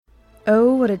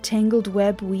what a tangled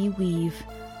web we weave,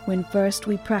 when first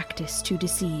we practice to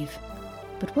deceive.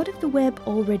 But what of the web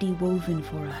already woven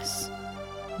for us?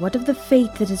 What of the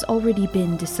fate that has already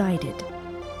been decided?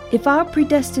 If our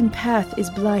predestined path is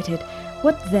blighted,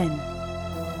 what then?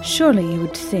 Surely you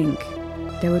would think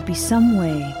there would be some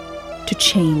way to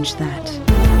change that.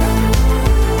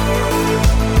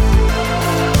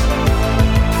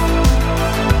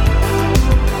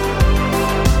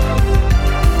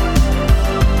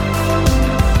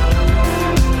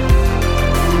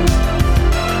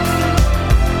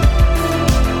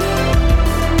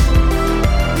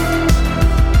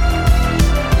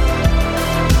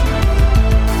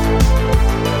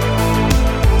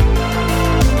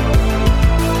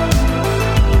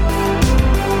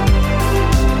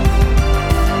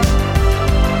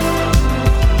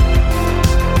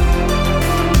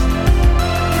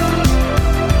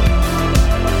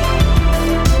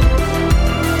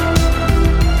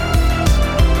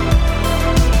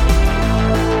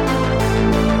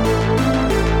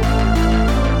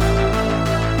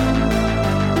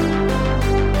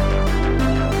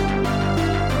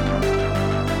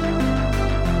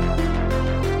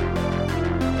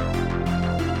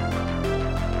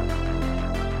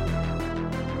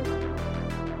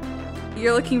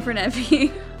 You're looking for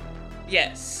Nevi.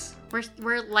 Yes.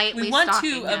 We're lightly We want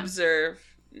stalking to him. observe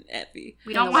Nevi.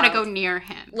 We don't want to go near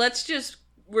him.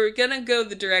 We're gonna go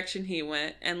the direction he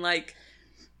went and, like,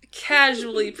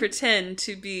 casually pretend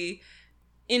to be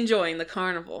enjoying the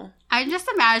carnival. I'm just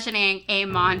imagining a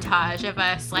montage of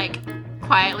us, like,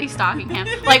 quietly stalking him.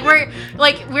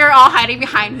 We're all hiding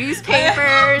behind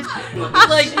newspapers.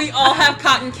 Like, we all have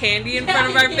cotton candy in front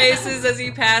of our faces as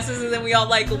he passes, and then we all,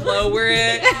 like, lower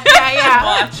it and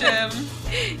watch him.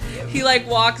 He, like,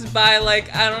 walks by,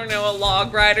 like, I don't know, a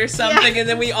log ride or something, and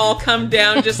then we all come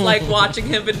down just, like, watching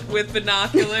him with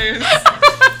binoculars.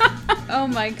 Oh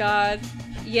my god.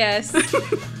 Yes.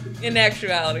 In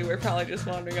actuality, we're probably just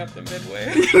wandering up the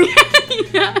midway.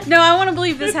 Yeah. No, I want to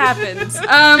believe this happens.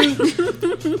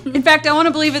 In fact, I want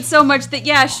to believe it so much that,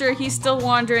 yeah, sure, he's still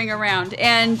wandering around.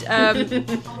 And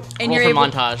you're able...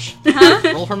 montage.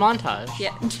 Huh? Roll for montage.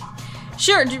 Yeah.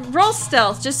 Sure, roll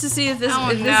stealth just to see if this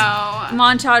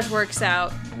montage works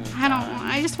out.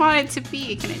 I just want it to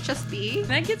be. Can it just be?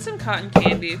 Can I get some cotton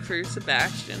candy for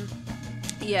Sebastian?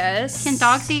 Yes. Can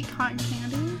dogs eat cotton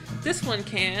candy? This one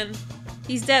can.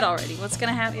 He's dead already. What's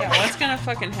gonna happen? Yeah, what's gonna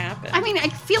fucking happen? I mean, I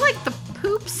feel like the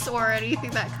poops or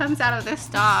anything that comes out of this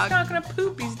dog. He's not gonna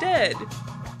poop, he's dead.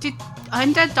 Do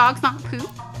undead dogs not poop?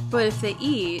 But if they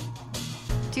eat...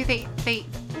 Do they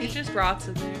It just rots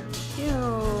in there.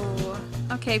 Ew.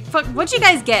 Okay, fuck. What'd you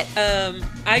guys get?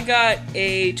 I got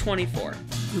a 24.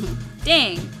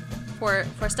 Dang. For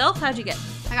stealth, how'd you get?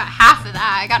 I got half of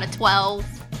that. I got a 12.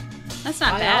 That's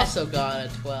not I bad. also got a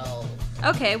 12.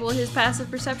 Okay, well his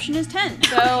passive perception is 10.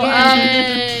 So,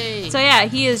 Yay! so yeah,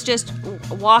 he is just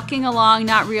walking along,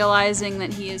 not realizing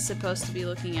that he is supposed to be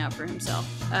looking out for himself.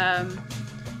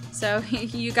 So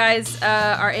you guys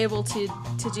are able to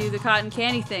do the cotton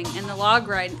candy thing and the log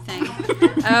ride thing,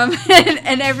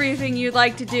 and everything you'd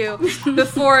like to do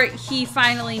before he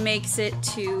finally makes it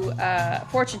to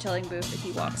fortune telling booth that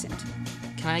he walks into.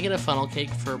 Can I get a funnel cake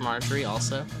for Marjorie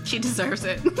also? She deserves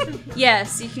it.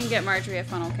 Yes, you can get Marjorie a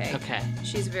funnel cake. Okay.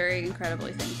 She's very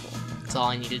incredibly thankful. That's all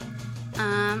I needed. Well,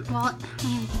 I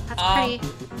mean, that's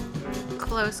pretty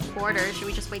close quarters. Should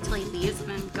we just wait till he leaves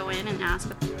and then go in and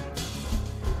ask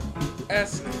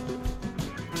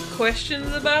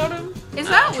questions about him? Is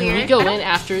that Can weird? we go in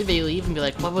after they leave and be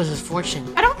like, what was his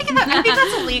fortune? I think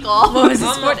that's illegal. What was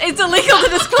his fortune? It's illegal to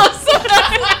disclose.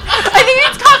 I think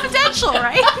it's confidential,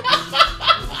 right?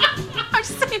 I'm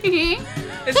just saying.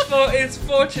 It's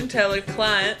fortune teller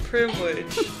client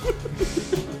privilege.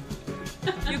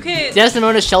 You can't.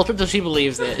 Desdemona's sheltered till she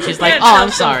believes it. She's like, oh,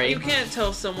 I'm sorry. You can't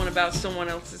tell someone about someone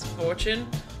else's fortune,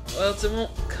 or else it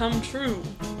won't come true.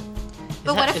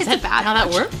 But what if it's a bad how that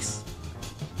fortune? works?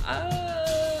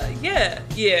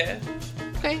 Yeah.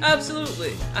 Okay.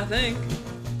 Absolutely, I think.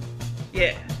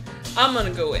 Yeah. I'm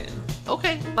gonna go in.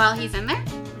 Okay. While he's in there?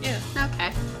 Yeah.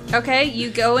 Okay. Okay, you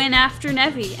go in after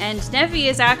Nevi, and Nevi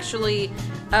is actually,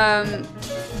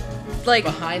 like...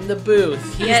 Behind the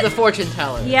booth. He's the fortune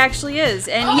teller. He actually is,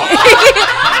 and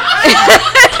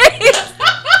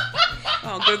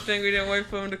Oh, good thing we didn't wait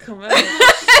for him to come out.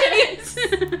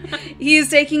 he's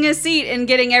taking a seat and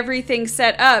getting everything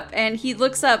set up, and he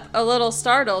looks up a little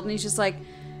startled, and he's just like,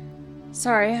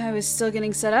 sorry, I was still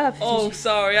getting set up. Oh,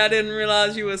 sorry, I didn't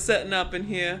realize you were setting up in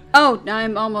here. Oh,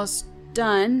 I'm almost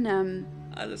done.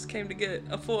 I just came to get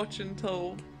a fortune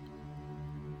told.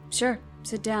 Sure,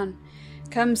 sit down.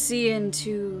 Come see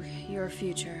into your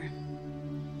future.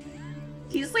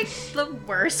 He's like the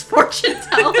worst fortune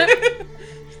teller.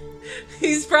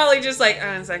 He's probably just like,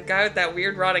 oh, it's that guy with that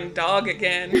weird rotting dog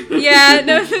again. Yeah,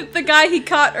 no, the guy he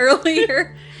caught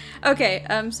earlier. Okay,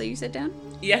 so you sit down?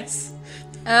 Yes.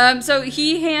 So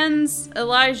he hands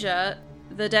Elijah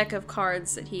the deck of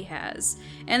cards that he has.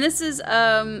 And this is,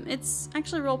 it's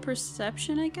actually roll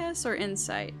perception, I guess, or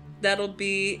insight. That'll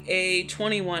be a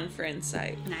 21 for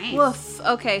insight. Nice. Woof.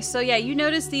 Okay, so yeah, you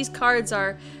notice these cards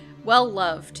are well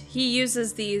loved. He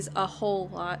uses these a whole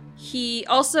lot. He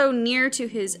also, near to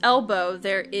his elbow,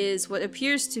 there is what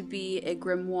appears to be a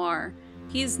grimoire.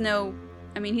 He's no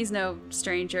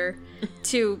stranger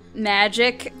to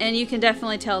magic, and you can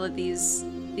definitely tell that these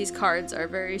cards are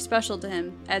very special to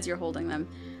him as you're holding them.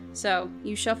 So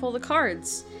you shuffle the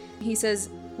cards. He says,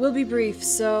 "We'll be brief,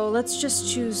 so let's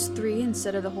just choose 3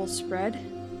 instead of the whole spread."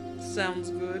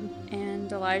 Sounds good.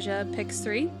 And Elijah picks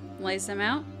 3, lays them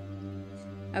out.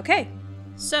 Okay,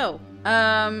 so,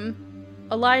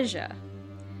 Elijah,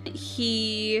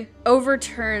 he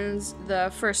overturns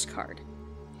the first card,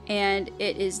 and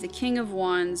it is the King of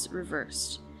Wands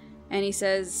reversed. And he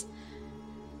says,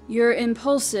 "You're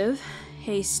impulsive,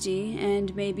 hasty,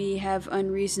 and maybe have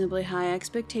unreasonably high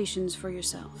expectations for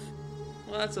yourself."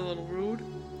 Well, that's a little rude.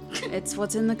 It's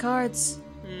what's in the cards.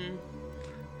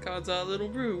 Cards are a little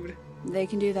rude. They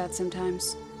can do that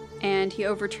sometimes. And he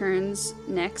overturns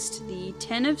next the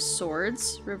 10 of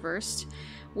Swords reversed,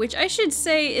 which I should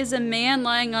say is a man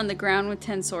lying on the ground with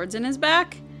 10 swords in his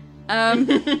back.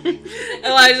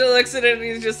 Elijah looks at it and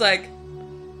he's just like,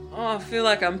 oh, I feel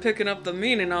like I'm picking up the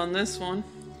meaning on this one.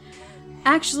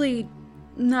 Actually,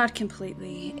 not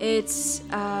completely. It's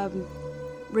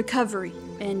recovery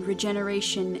and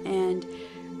regeneration and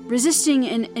resisting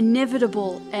an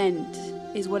inevitable end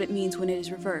is what it means when it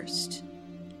is reversed.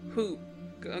 Who?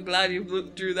 I'm glad you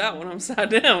drew that one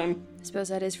upside down. I suppose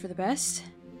that is for the best.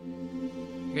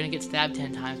 You're gonna get stabbed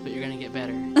 10 times, but you're gonna get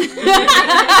better.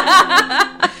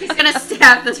 He's gonna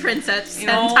stab this princess 10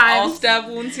 times. All stab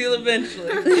wounds heal eventually.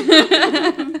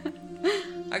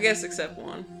 I guess except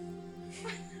one.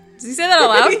 Does he say that out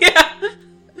loud? Yeah.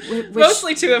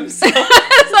 Mostly to himself.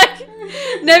 It's like,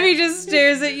 Nevi just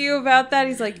stares at you about that.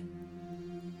 He's like,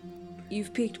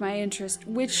 "You've piqued my interest."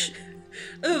 Which?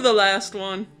 The last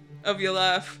one of your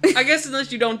life. I guess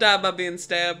unless you don't die by being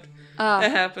stabbed.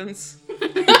 That happens. He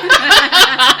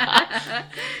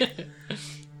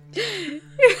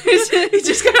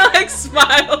just kind of like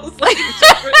smiles. Like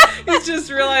he's just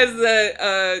realized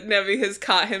that Nevi has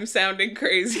caught him sounding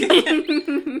crazy.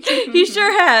 He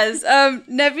sure has.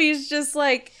 Nevi's just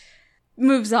like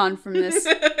moves on from this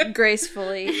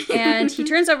gracefully, and he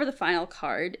turns over the final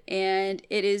card, and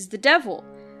it is the Devil,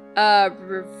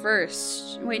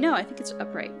 reversed. Wait, no, I think it's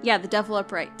upright. Yeah, the Devil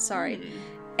upright. Sorry.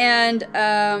 And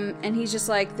he's just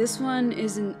like, "This one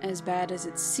isn't as bad as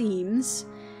it seems.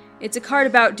 It's a card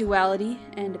about duality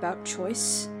and about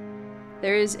choice.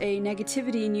 There is a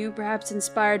negativity in you, perhaps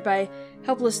inspired by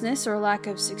helplessness or lack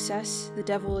of success. The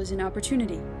Devil is an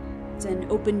opportunity. It's an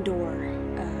open door.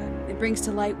 It brings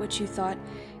to light what you thought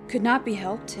could not be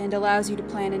helped and allows you to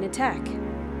plan an attack.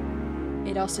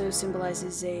 It also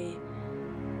symbolizes a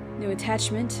new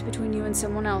attachment between you and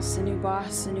someone else, a new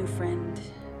boss, a new friend."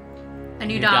 A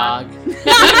new dog.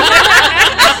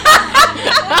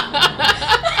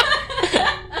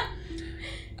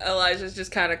 Elijah's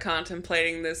just kind of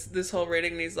contemplating this whole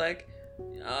reading, and he's like,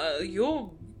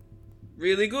 "You're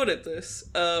really good at this.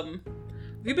 Have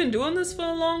you been doing this for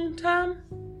a long time?"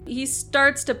 He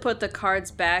starts to put the cards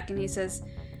back, and he says,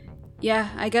 "Yeah,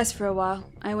 I guess for a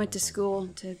while. I went to school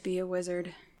to be a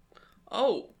wizard."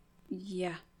 Oh.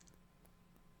 Yeah.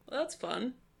 Well, that's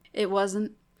fun. It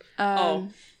wasn't. I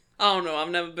don't know. I've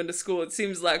never been to school. It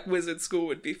seems like wizard school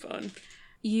would be fun.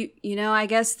 You know, I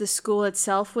guess the school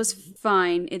itself was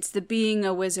fine. It's the being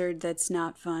a wizard that's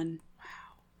not fun.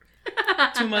 Wow.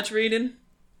 Too much reading?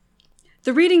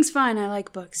 The reading's fine. I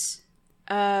like books.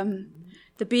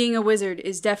 The being a wizard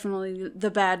is definitely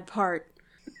the bad part.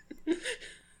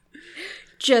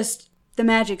 Just, the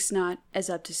magic's not as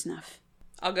up to snuff.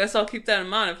 I guess I'll keep that in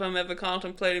mind if I'm ever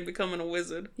contemplating becoming a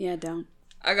wizard. Yeah, don't.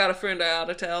 I got a friend I ought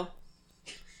to tell.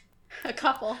 A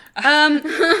couple.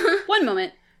 1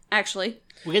 moment, actually.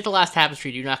 We get the last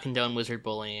Tapestry. Do not condone wizard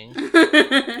bullying.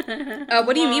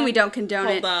 What do you mean we don't condone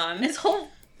it? Hold on. This whole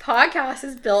podcast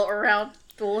is built around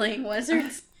bullying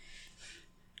wizards.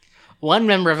 One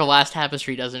member of the last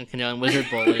Tapestry doesn't condone wizard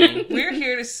bullying. We're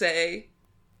here to say,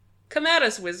 come at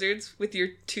us, wizards, with your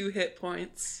 2 hit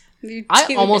points.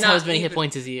 I almost have not as many hit even.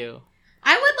 points as you.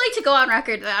 I would like to go on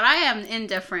record that I am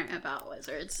indifferent about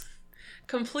wizards.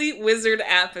 complete wizard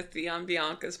apathy on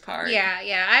Bianca's part.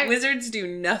 Yeah. Wizards do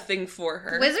nothing for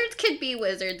her. Wizards could be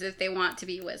wizards if they want to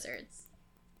be wizards.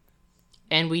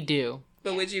 And we do.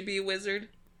 But would you be a wizard?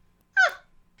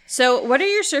 So, what are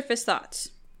your surface thoughts?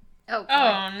 Oh,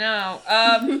 no.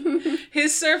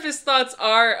 His surface thoughts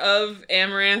are of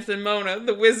Amaranth and Mona,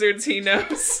 the wizards he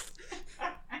knows.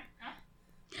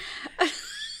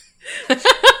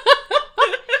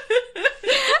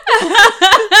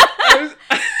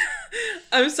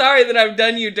 I'm sorry that I've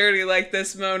done you dirty like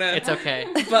this, Mona. It's okay.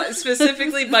 But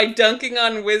specifically by dunking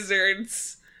on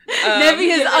wizards. Nevi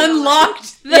has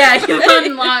unlocked. Yeah, you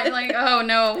unlocked. Like, oh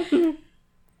no.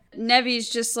 Nevi's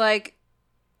just like,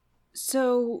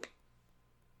 so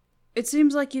it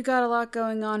seems like you got a lot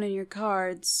going on in your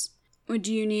cards. Would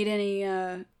you need any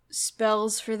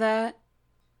spells for that?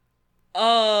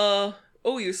 Oh,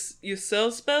 you sell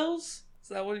spells? Is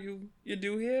that what you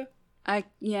do here? I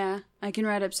can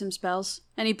write up some spells.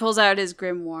 And he pulls out his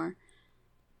grimoire.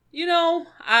 What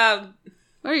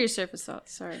are your surface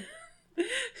thoughts? Sorry.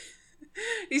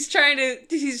 He's trying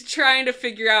to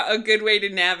figure out a good way to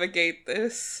navigate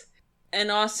this.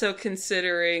 And also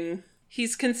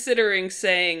he's considering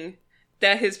saying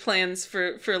that his plans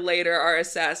for later are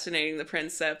assassinating the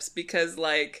princeps because,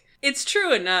 like, it's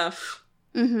true enough.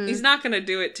 Mm-hmm. He's not going to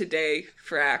do it today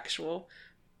for actual.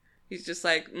 He's just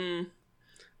like,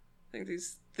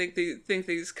 think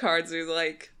these cards are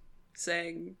like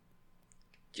saying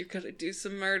you're gonna do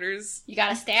some murders. You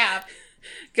gotta stab.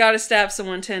 Gotta stab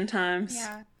someone 10 times.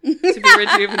 Yeah. To be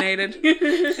rejuvenated.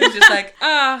 It's just like,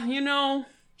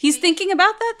 He's thinking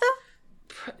about that though?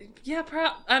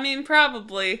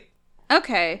 Probably.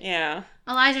 Okay. Yeah.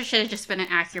 Elijah should have just been an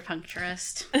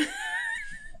acupuncturist.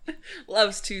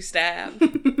 Loves to stab.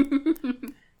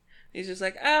 He's just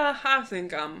like, I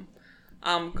think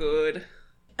I'm good.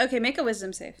 Okay, make a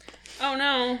wisdom save. Oh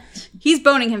no. He's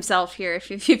boning himself here if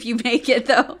you make it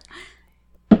though.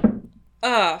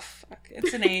 Oh, fuck.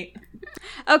 It's an 8.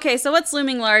 Okay, so what's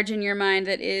looming large in your mind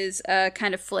that is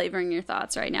kind of flavoring your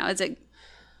thoughts right now? Is it...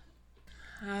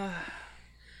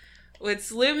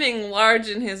 What's looming large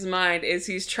in his mind is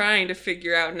he's trying to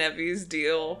figure out Nevi's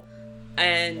deal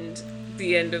and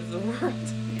the end of the world.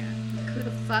 Yeah. Who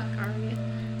the fuck are you?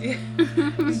 Yeah.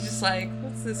 He's just like,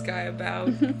 what's this guy about?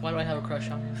 Why do I have a crush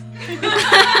on him?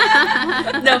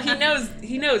 No, he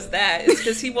knows that. It's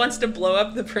because he wants to blow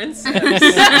up the princess.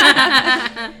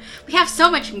 We have so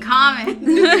much in common.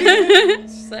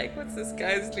 It's just like, what's this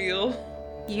guy's deal?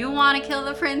 You want to kill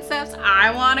the princeps? I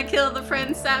want to kill the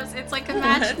princeps. It's like a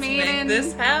match made in.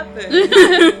 Let's make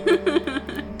this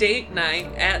happen. Date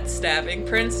night at Stabbing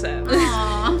Princess.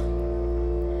 Aww.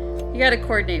 You gotta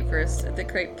coordinate first at the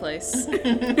correct place.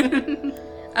 And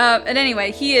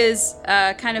anyway, he is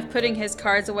kind of putting his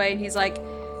cards away, and he's like,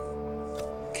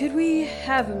 could we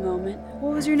have a moment?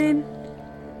 What was your name?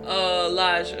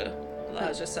 Elijah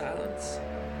Silence.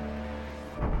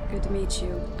 Good to meet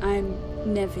you. I'm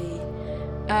Nevi.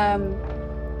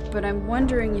 But I'm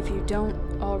wondering if you don't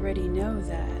already know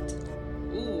that.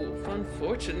 Ooh, fun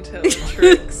fortune telling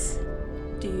tricks.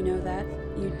 Do you know that?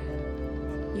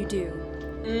 You do.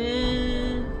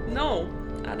 No,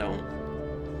 I don't.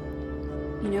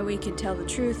 You know, we could tell the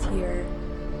truth here,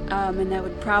 and that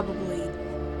would probably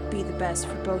be the best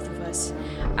for both of us.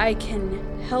 I can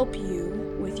help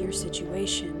you with your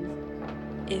situation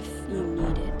if you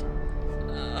need it.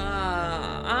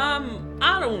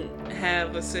 I don't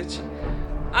have a situation.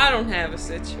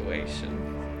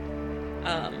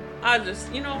 I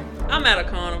just, I'm at a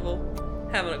carnival,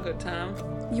 having a good time.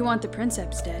 You want the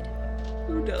princeps dead?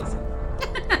 Who doesn't?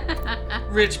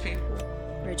 Rich people.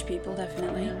 Rich people,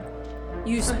 definitely.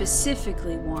 You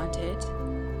specifically want it.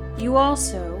 You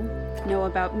also know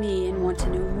about me and want to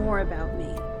know more about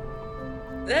me.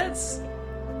 Did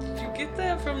you get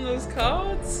that from those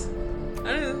cards?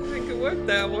 I didn't think it worked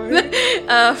that way.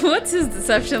 What's his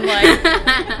deception like?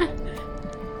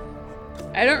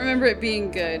 I don't remember it being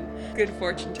good. Good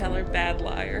fortune teller, bad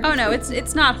liar. Oh no,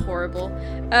 it's not horrible.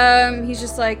 He's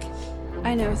just like,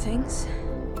 I know things.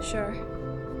 Sure.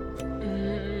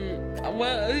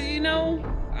 Well,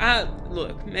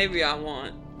 look, maybe I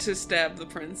want to stab the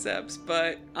princeps,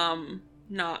 but I'm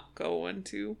not going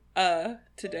to,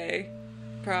 today,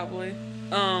 probably.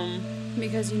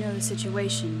 Because you know the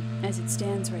situation, as it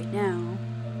stands right now,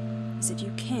 is that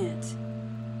you can't.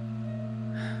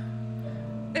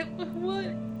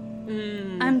 What?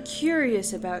 I'm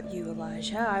curious about you,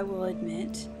 Elijah, I will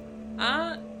admit.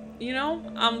 I'm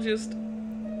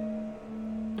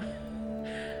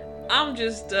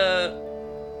just a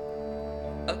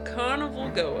carnival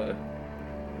goer.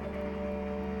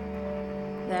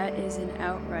 That is an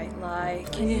outright lie.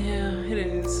 Yeah, it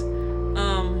is.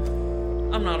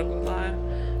 I'm not a good liar.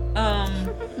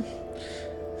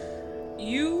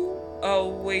 You are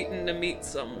waiting to meet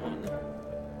someone.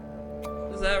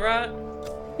 Is that right?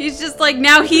 He's just like,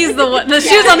 now he's the one. The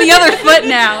shoe's on the other foot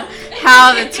now.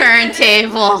 How the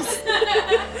turntables.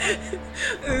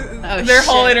 Their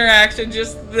whole interaction,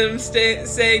 just them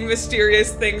saying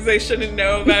mysterious things they shouldn't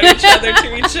know about each other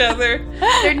to each other.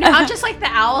 They're now just like the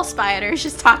owl spiders,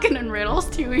 just talking in riddles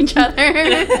to each other.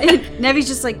 And Nevi's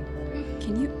just like,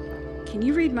 can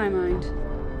you read my mind?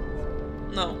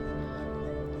 No.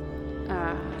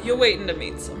 You're waiting to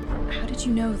meet someone. How did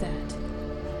you know that?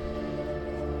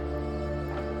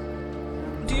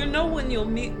 Do you know when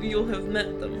you'll have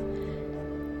met them?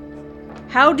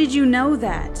 How did you know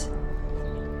that?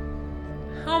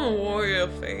 I'm a warrior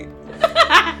of fate.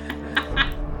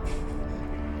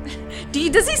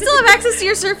 Does he still have access to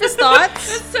your surface thoughts?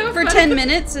 That's so for funny. 10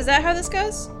 minutes? Is that how this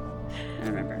goes? I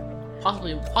don't remember.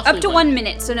 Possibly Up to 1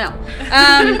 minute, so no.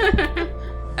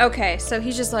 Okay, so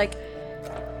he's just like,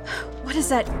 what does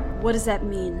that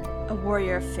mean? A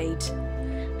warrior of fate.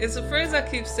 It's a phrase I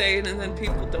keep saying, and then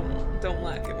people don't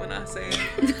like it when I say it.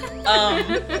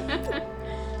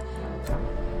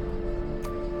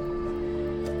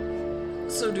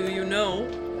 So do you know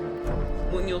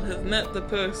when you'll have met the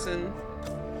person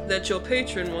that your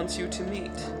patron wants you to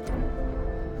meet?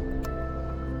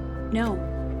 No,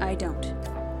 I don't.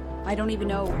 I don't even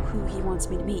know who he wants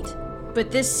me to meet. But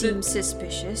this seems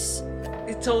suspicious.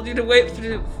 It told you to wait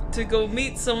to go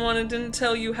meet someone and didn't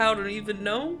tell you how to even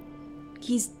know?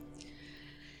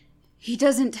 He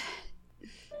doesn't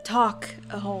talk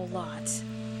a whole lot.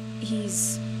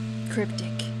 He's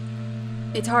cryptic.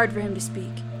 It's hard for him to speak.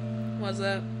 Why's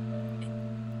that?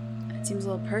 It seems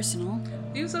a little personal.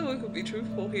 You said we could be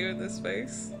truthful here in this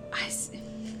space. This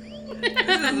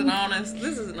is an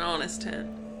honest tent.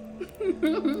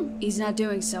 He's not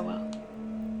doing so well.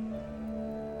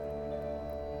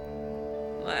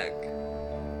 Like,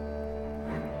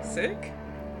 sick?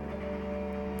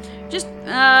 Just,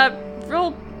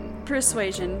 roll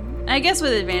persuasion. I guess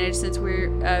with advantage since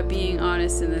we're being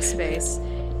honest in this space.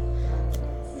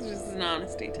 This is just an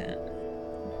honesty tent.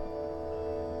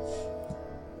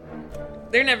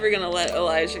 They're never gonna let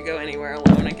Elijah go anywhere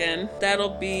alone again.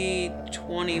 That'll be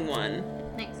 21.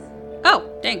 Nice. Oh,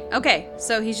 dang. Okay,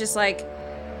 so he's just like,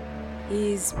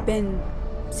 he's been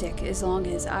sick as long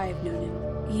as I've known him.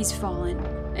 He's fallen.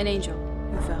 An angel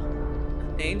who fell.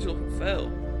 An angel who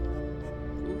fell.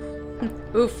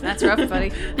 Oof, that's rough,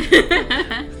 buddy.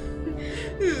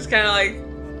 This is kind of like...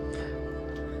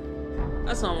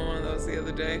 I saw one of those the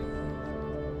other day.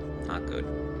 Not good.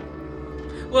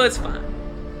 Well, it's fine.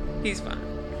 He's fine.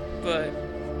 But...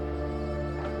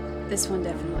 This one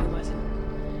definitely wasn't.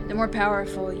 The more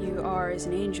powerful you are as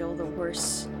an angel, the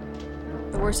worse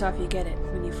off you get it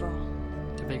when you fall.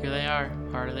 The bigger they are,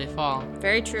 harder they fall.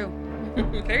 Very true.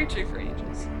 Very true for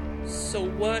angels. So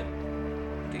what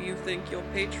do you think your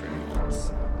patron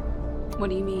wants? What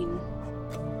do you mean?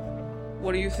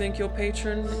 What do you think your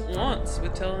patron wants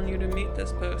with telling you to meet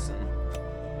this person?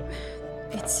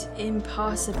 It's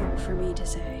impossible for me to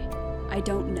say. I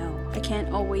don't know. I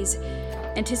can't always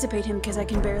anticipate him because I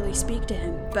can barely speak to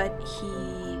him, but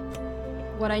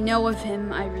what I know of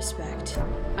him, I respect.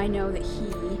 I know that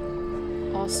he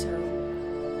also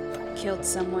killed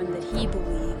someone that he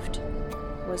believed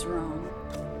was wrong,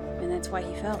 and that's why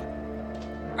he fell.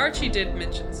 Archie did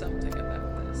mention something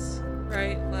about this,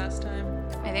 right? Last time?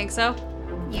 I think so.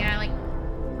 Yeah, like,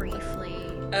 briefly.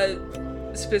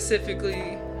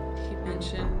 Specifically, he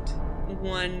mentioned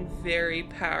one very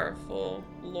powerful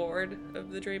lord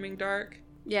of the Dreaming Dark.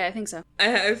 Yeah, I think so.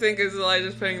 I think as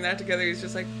Elijah's putting that together, he's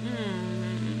just like,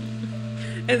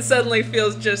 and suddenly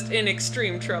feels just in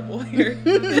extreme trouble here.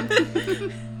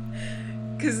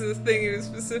 Because the thing he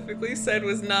specifically said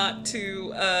was not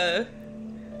to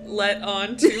let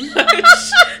on too much.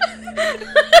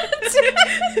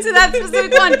 To that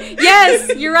specific one.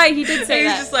 Yes, you're right, he did say and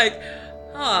that. he's just like,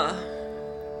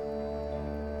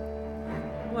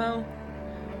 well,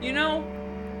 you know,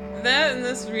 that and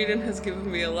this reading has given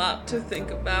me a lot to think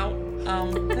about.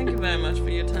 Thank you very much for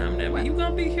your time, Nevi. You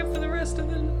gonna be here for the rest of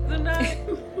the night?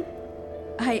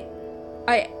 I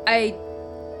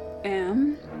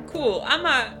am. Cool. I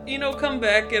might, come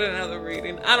back, get another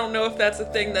reading. I don't know if that's a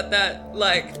thing that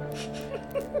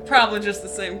probably just the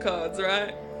same cards,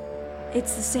 right?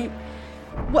 It's the same.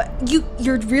 What?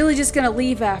 You're really just gonna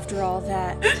leave after all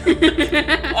that?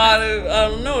 I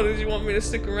don't know. Did you want me to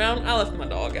stick around? I left my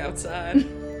dog outside.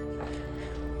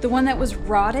 The one that was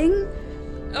rotting?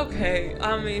 Okay,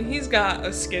 I mean, he's got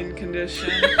a skin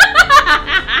condition.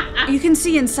 You can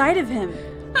see inside of him.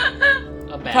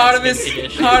 A bad Part of skin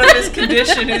his condition.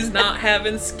 condition is not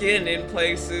having skin in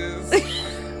places.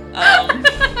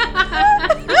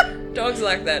 Dogs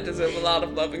like that deserve a lot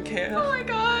of love and care. Oh my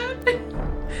god.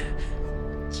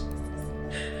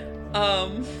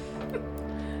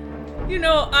 You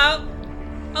know, I'll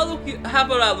look you. How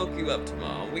about I look you up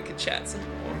tomorrow and we can chat some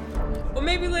more, or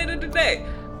maybe later today.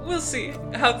 We'll see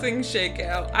how things shake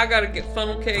out. I gotta get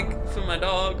funnel cake for my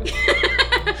dog.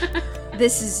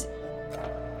 This is...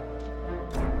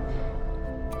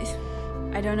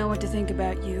 I don't know what to think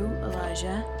about you,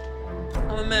 Elijah.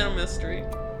 I'm a man of mystery.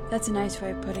 That's a nice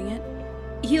way of putting it.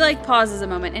 He, pauses a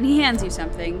moment, and he hands you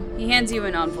something. He hands you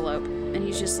an envelope, and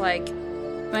he's just like,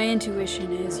 my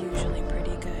intuition is usually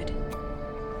pretty good.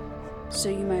 So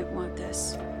you might want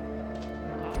this.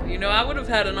 You know, I would have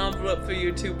had an envelope for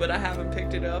you too, but I haven't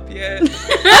picked it up yet.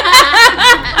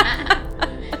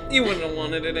 You wouldn't have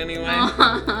wanted it anyway.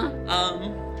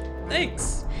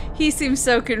 Thanks. He seems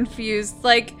so confused,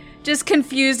 just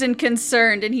confused and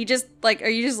concerned, and he just, are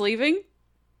you just leaving?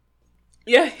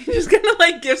 Yeah, he just kind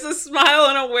of gives a smile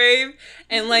and a wave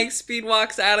and speed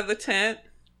walks out of the tent.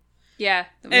 Yeah.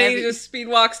 And he just speed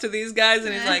walks to these guys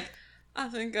and he's like, I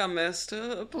think I messed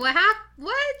up. What?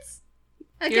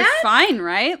 Again? You're fine,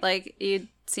 right? It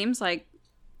seems like...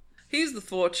 He's the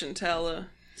fortune teller,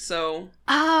 so...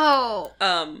 Oh.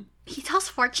 He tells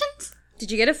fortunes? Did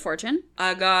you get a fortune?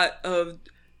 I got a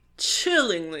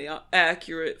chillingly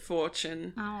accurate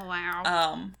fortune. Oh,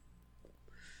 wow.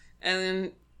 And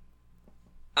then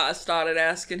I started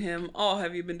asking him, oh,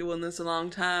 have you been doing this a long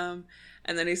time?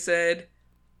 And then he said,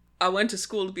 I went to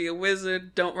school to be a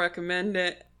wizard, don't recommend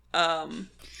it.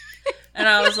 And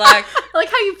I was like... I like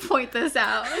how you point this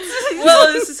out.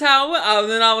 Well, this is how it went. And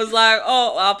then I was like,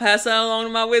 oh, I'll pass that along to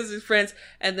my wizard friends.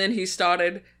 And then he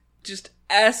started just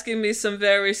asking me some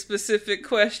very specific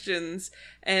questions.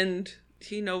 And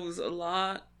he knows a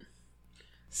lot.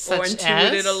 Or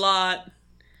intuited a lot.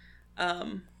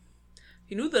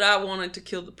 He knew that I wanted to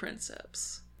kill the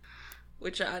princeps.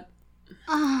 Which I...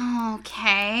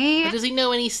 Okay. But does he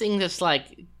know anything that's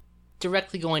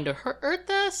directly going to hurt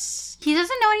us? He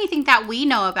doesn't know anything that we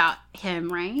know about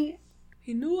him, right?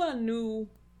 He knew I knew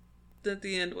that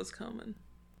the end was coming.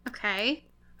 Okay.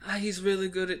 He's really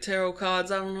good at tarot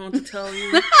cards. I don't know what to tell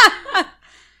you.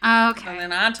 Okay. And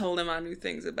then I told him I knew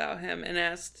things about him and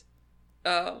asked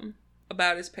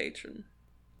about his patron.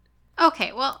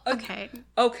 Okay, well, okay.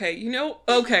 Okay,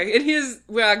 and here's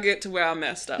where I get to where I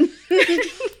messed up.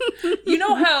 You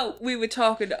know how we were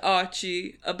talking to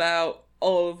Archie about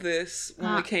all of this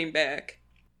when we came back?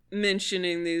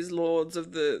 Mentioning these lords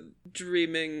of the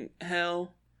dreaming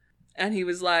hell. And he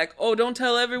was like, oh, don't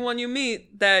tell everyone you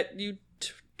meet that you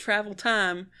travel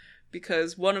time,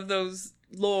 because one of those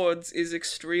lords is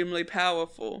extremely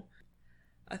powerful.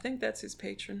 I think that's his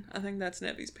patron. I think that's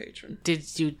Nevi's patron.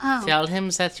 Did you tell him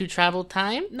that you traveled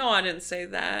time? No, I didn't say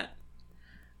that.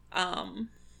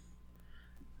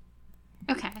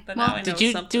 Okay. But now I know did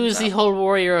you something do about the whole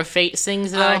Warrior of Fate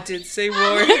things, though? I did say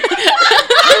warrior.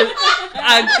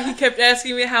 He kept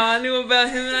asking me how I knew about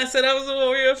him, and I said I was a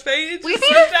warrior of fate. It We just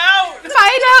need slipped to out.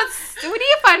 We need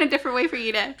to find a different way for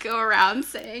you to go around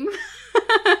saying.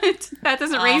 That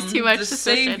doesn't raise too much the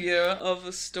suspicion. savior of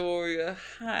Astoria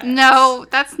Heights. No,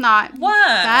 that's not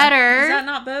better. Is that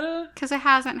not better? Because it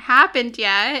hasn't happened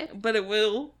yet. But it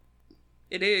will.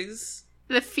 It is.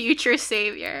 The future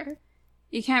savior.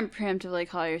 You can't preemptively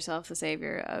call yourself the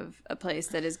savior of a place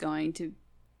that is going to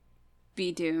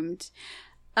be doomed.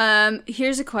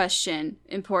 Here's a question.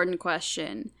 Important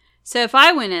question. So if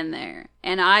I went in there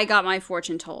and I got my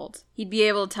fortune told, he'd be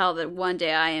able to tell that one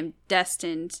day I am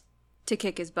destined to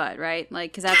kick his butt, right?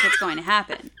 Because that's what's going to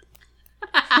happen.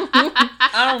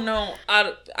 I don't know.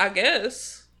 I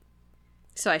guess.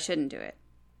 So I shouldn't do it.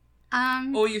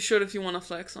 Or you should if you want to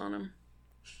flex on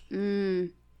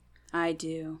him. I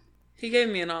do. He gave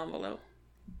me an envelope.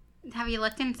 Have you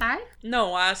looked inside?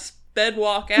 No, I sped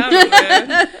walk out of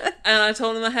there. And I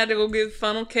told him I had to go give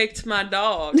funnel cake to my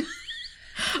dog.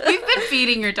 We've been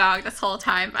feeding your dog this whole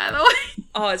time, by the way.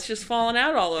 Oh, it's just falling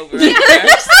out all over. Yeah,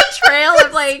 there's a trail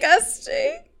of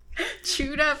Disgusting.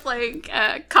 chewed up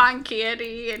cotton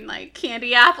candy and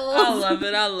candy apples. I love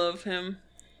it. I love him.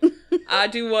 I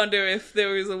do wonder if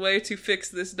there is a way to fix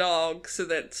this dog so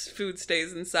that food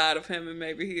stays inside of him and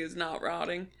maybe he is not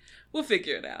rotting. We'll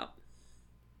figure it out.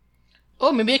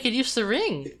 Oh, maybe I could use the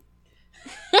ring.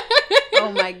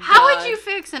 Oh my god. How would you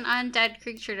fix an undead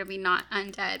creature to be not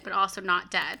undead, but also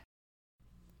not dead?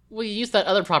 Well, you use that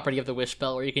other property of the wish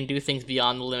spell where you can do things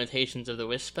beyond the limitations of the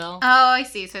wish spell. Oh, I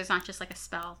see. So it's not just like a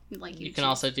spell. Like You can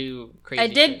also do crazy I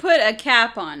did shit. put a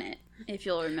cap on it, if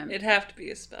you'll remember. It'd have to be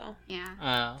a spell.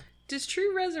 Yeah. Does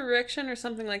true resurrection or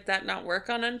something like that not work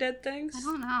on undead things? I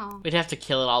don't know. We'd have to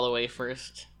kill it all the way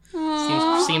first.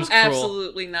 Aw. Seems cruel.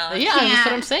 Absolutely not. Yeah, that's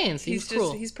what I'm saying. Seems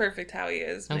cruel. He's perfect how he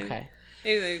is. Okay.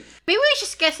 Maybe Maybe we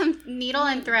just get some needle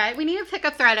and thread. We need to pick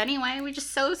up thread anyway. We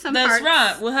just sew some That's parts.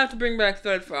 right. We'll have to bring back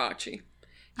thread for Archie.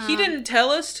 He didn't tell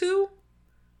us to,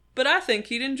 but I think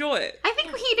he'd enjoy it. I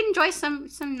think he'd enjoy some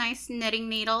nice knitting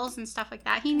needles and stuff like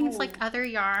that. He needs like other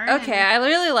yarn. Okay, I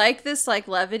really like this like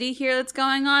levity here that's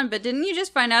going on, but didn't you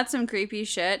just find out some creepy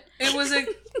shit? It was a...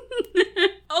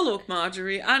 Oh, look,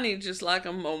 Marjorie, I need just like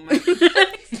a moment.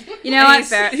 You know what,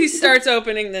 Barrett? He starts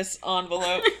opening this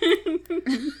envelope.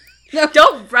 No,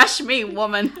 Don't rush me,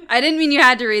 woman. I didn't mean you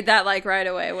had to read that like right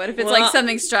away. What if it's Well, like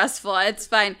something stressful? It's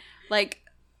fine. Like,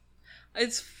 I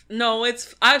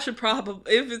should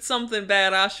probably, if it's something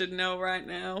bad, I should know right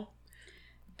now.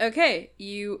 okay,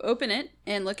 you open it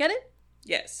and look at it.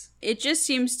 Yes. It just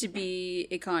seems to be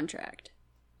a contract.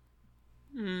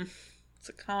 It's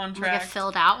a contract. Like a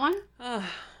filled out one? Ugh.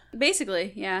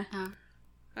 Basically, yeah.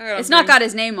 I It's not got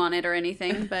his name on it or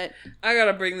anything, but I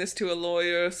gotta bring this to a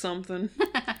lawyer or something.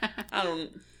 I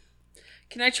don't...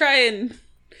 Can I try and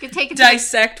You could take it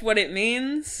dissect what it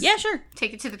means? yeah, sure.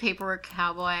 take it to the paperwork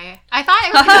cowboy. I thought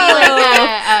it was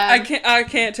gonna be like I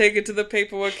can't take it to the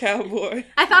paperwork cowboy.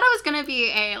 I thought it was gonna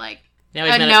be a like Now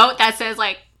we've a met note that says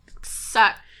like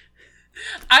suck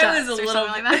I was ducks a or little...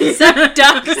 something like that. Suck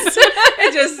ducks.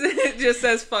 it just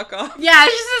says fuck off. Yeah, it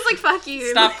just says like fuck you.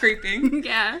 Stop creeping.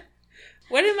 Yeah.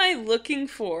 What am I looking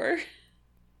for?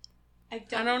 I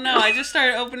don't know. I just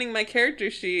started opening my character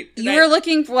sheet. You were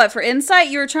looking for what? For insight?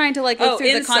 You were trying to like look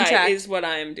through the insight contract. is what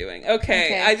I am doing. Okay.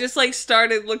 Okay. I just like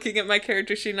started looking at my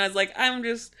character sheet and I was like, I'm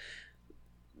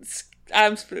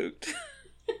spooked.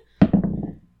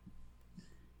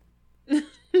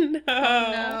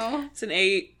 No. It's an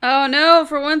 8. Oh no!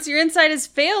 For once, your insight has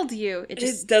failed you. It It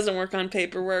just doesn't work on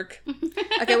paperwork.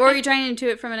 okay. What were you trying to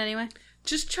intuit from it anyway?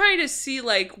 Just trying to see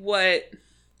like what,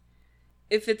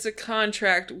 if it's a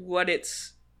contract, what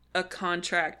it's a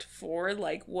contract for,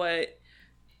 like what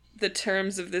the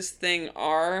terms of this thing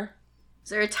are.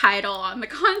 Is there a title on the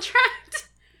contract?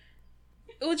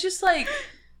 It was just like,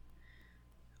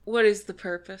 what is the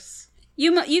purpose?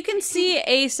 You can see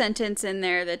a sentence in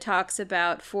there that talks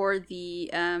about for the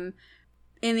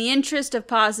in the interest of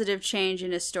positive change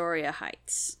in Astoria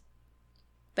Heights.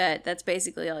 But that's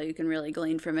basically all you can really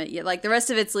glean from it. Like the rest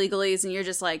of it's legalese, and you're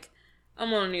just like, I'm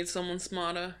gonna need someone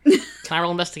smarter. Can I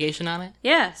roll investigation on it?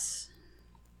 yes.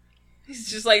 He's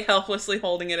just like helplessly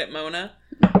holding it at Mona.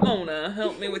 Mona,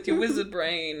 help me with your wizard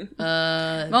brain.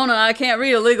 Mona, I can't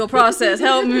read a legal process.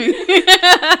 Help me.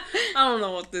 I don't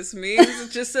know what this means.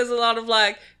 It just says a lot of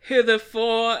like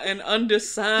hitherfore and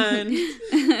undersigned.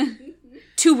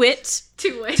 To wit.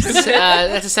 Two ways.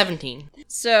 That's a 17.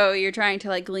 So you're trying to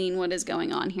like glean what is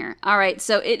going on here. All right,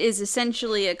 so it is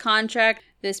essentially a contract.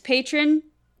 This patron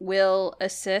will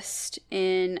assist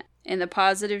in the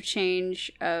positive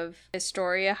change of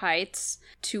Astoria Heights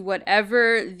to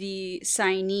whatever the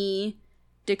signee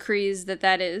decrees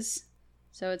that is.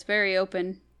 So it's very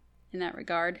open in that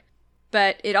regard.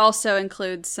 But it also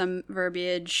includes some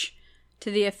verbiage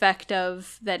to the effect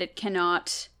of that it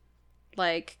cannot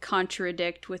like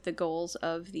contradict with the goals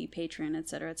of the patron,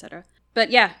 etc., etc. But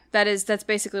yeah, that's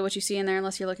basically what you see in there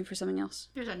unless you're looking for something else.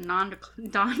 There's a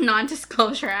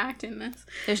non-disclosure act in this.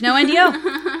 There's no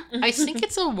NDO. I think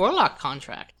it's a warlock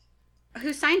contract.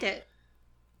 Who signed it?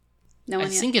 No I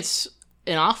one yet. think it's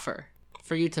an offer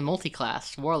for you to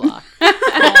multi-class warlock.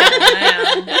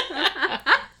 Oh man.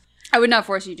 I would not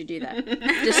force you to do that.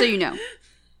 Just so you know.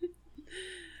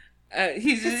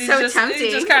 He's so just tempting.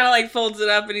 He just kind of like folds it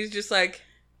up and he's just like,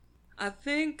 I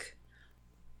think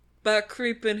by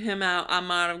creeping him out, I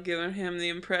might have given him the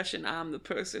impression I'm the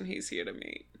person he's here to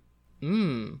meet.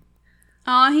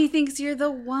 Aw, he thinks you're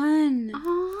the one.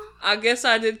 Aww. I guess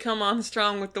I did come on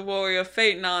strong with the Warrior of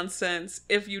Fate nonsense.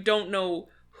 If you don't know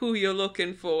who you're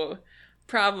looking for,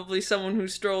 probably someone who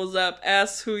strolls up,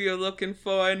 asks who you're looking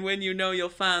for, and when you know, you'll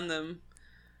find them.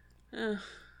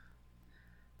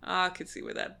 I could see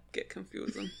where that'd get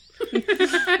confusing.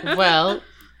 Well,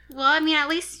 Well, I mean, at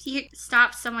least you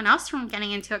stopped someone else from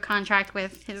getting into a contract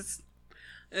with his...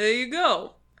 There you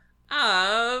go.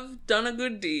 I've done a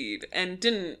good deed and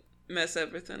didn't mess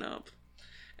everything up.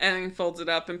 And he folds it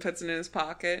up and puts it in his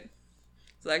pocket.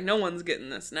 It's like, no one's getting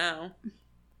this now.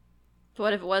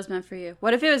 What if it was meant for you?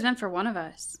 What if it was meant for one of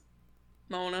us?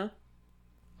 Mona.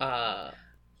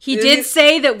 He did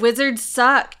say that wizards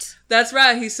sucked. That's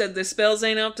right. He said the spells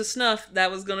ain't up to snuff.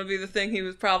 That was going to be the thing he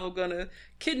was probably going to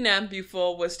kidnap you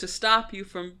for, was to stop you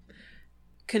from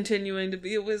continuing to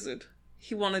be a wizard.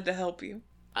 He wanted to help you.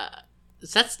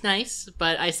 That's nice,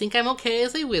 but I think I'm okay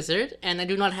as a wizard, and I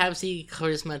do not have the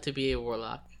charisma to be a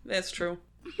warlock. That's true.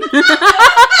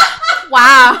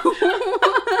 Wow.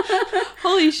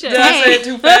 Holy shit. Did I say it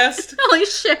too fast? Holy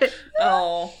shit.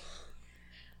 Oh.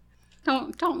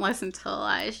 Don't listen to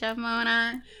Elijah,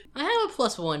 Mona. I have a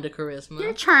 +1 to charisma.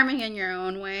 You're charming in your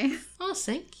own way. Oh,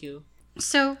 thank you.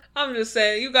 So I'm just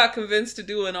saying, you got convinced to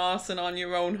do an arson on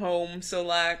your own home, so,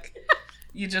 like,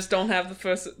 you just don't have the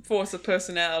force of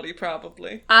personality,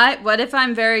 probably. What if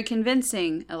I'm very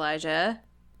convincing, Elijah?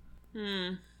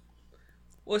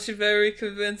 Was she very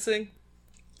convincing?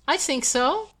 I think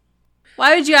so.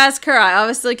 Why would you ask her? I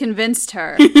obviously convinced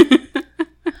her.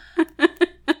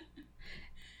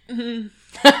 I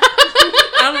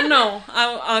don't know.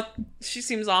 She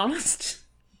seems honest.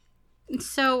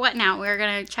 So what now? We're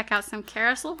gonna check out some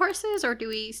carousel horses, or do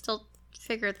we still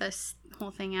figure this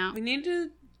whole thing out? We need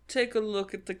to take a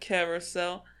look at the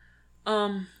carousel.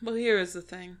 But here is the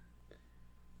thing.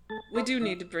 We do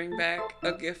need to bring back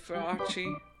a gift for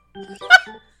Archie.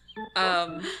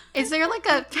 Is there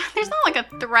there's not like a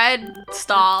thread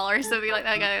stall or something like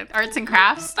that, like a arts and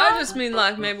crafts stall? I just mean,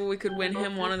 like, maybe we could win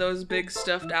him one of those big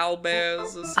stuffed owl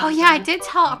bears or something. Oh yeah, I did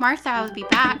tell Martha I would be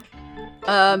back.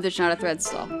 There's not a thread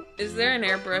stall. Is there an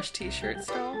airbrush t-shirt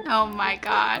stall? Oh my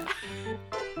god.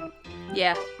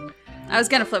 Yeah. I was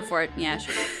gonna flip for it. Yeah,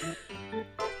 sure.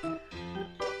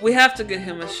 We have to get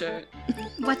him a shirt.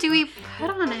 What do we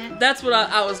put on it? That's what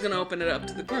I was going to open it up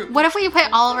to the group. What if we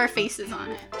put all of our faces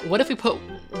on it? What if we put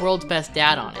World's Best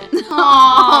Dad on it?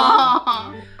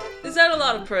 Aww. Is that a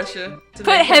lot of pressure? To Put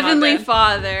make him my Heavenly dad?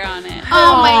 Father on it.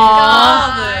 Oh my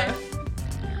Father.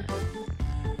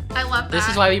 god. I love that. This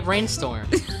is why we brainstorm.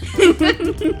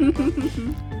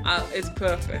 It's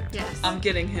perfect. Yes. I'm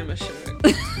getting him a shirt.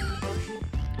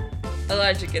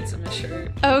 Elijah gets him a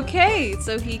shirt. Okay,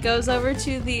 so he goes over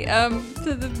to the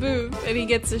booth and he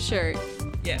gets a shirt.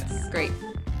 Yes. Great.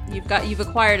 You've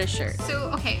acquired a shirt.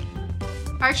 So, okay.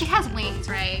 Archie has wings,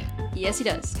 right? Yes, he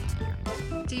does.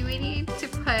 Do we need to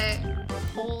put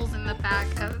holes in the back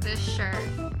of this shirt?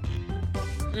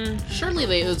 Surely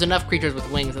there's enough creatures with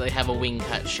wings that they have a wing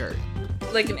cut shirt.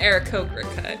 Like an Aarakocra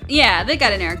cut. Yeah, they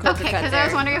got an Aarakocra cut Okay, because there. I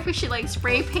was wondering if we should like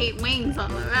spray paint wings on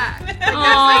the back.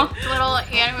 Aw. Like little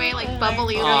anime, like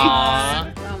bubbly wings.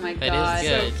 Aww. Oh my That god. is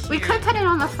good. We could put it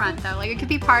on the front though. Like it could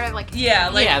be part of like. Yeah,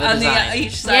 like Yeah, the on design.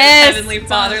 each side Yes. of Heavenly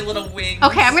Father, little wings.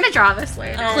 Okay, I'm gonna draw this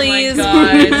later. Oh Please.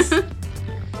 my gosh.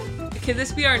 Can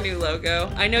this be our new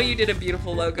logo? I know you did a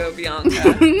beautiful logo,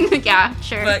 Bianca. Yeah,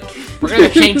 sure. But We're going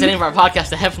to change the name of our podcast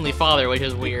to Heavenly Father, which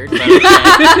is weird. But okay.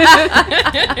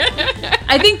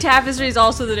 I think Tapestry is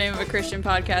also the name of a Christian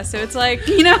podcast, so it's like,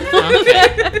 you know.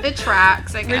 Okay. it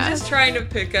tracks, I we're guess. just trying to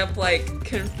pick up like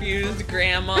confused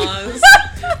grandmas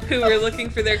who are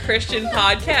looking for their Christian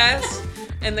podcast,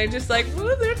 and they're just like,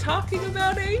 "Well, they're talking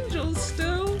about angels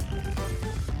still."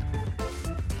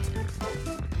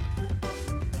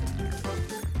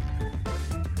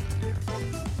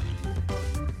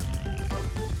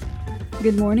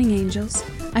 Good morning, angels.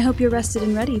 I hope you're rested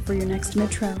and ready for your next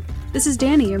Metro. This is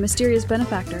Danny, your mysterious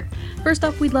benefactor. First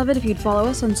up, we'd love it if you'd follow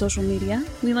us on social media.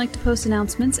 We like to post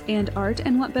announcements and art,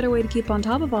 and what better way to keep on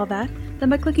top of all that than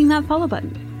by clicking that follow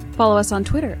button. Follow us on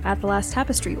Twitter @The Last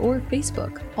Tapestry or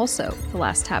Facebook, also The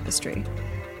Last Tapestry.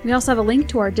 We also have a link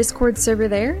to our Discord server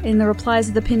there. In the replies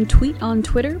of the pinned tweet on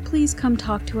Twitter, please come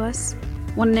talk to us.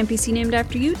 Want an NPC named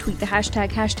after you? Tweet the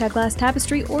hashtag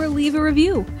 #LastTapestry or leave a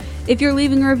review. If you're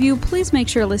leaving a review, please make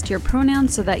sure to list your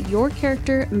pronouns so that your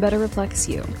character better reflects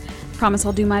you. Promise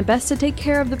I'll do my best to take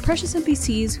care of the precious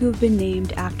NPCs who have been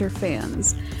named after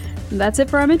fans. And that's it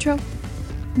for our intro.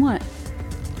 What?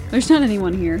 There's not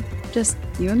anyone here. Just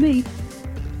you and me.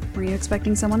 Were you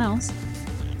expecting someone else?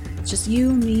 It's just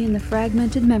you, me, and the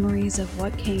fragmented memories of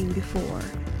what came before.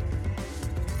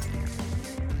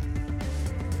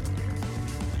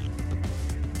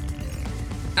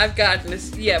 I've gotten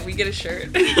this. Yeah, we get a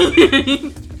shirt.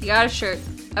 You got a shirt.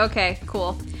 Okay,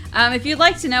 cool. If you'd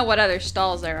like to know what other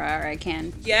stalls there are, I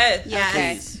can. Yes. Yes.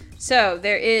 Okay. So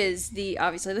there is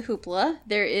obviously the hoopla.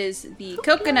 There is the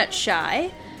coconut shy,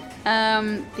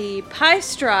 the pie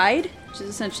stride, which is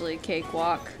essentially a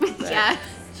cakewalk. Yeah.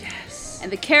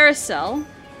 And the carousel,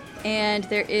 and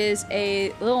there is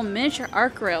a little miniature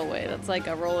arc railway that's like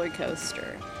a roller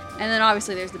coaster. And then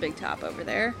obviously there's the big top over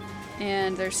there.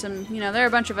 And there's some, there are a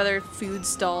bunch of other food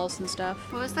stalls and stuff.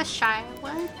 What was the shy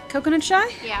one? Coconut shy?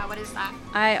 Yeah, what is that?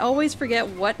 I always forget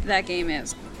what that game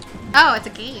is. Oh, it's a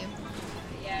game.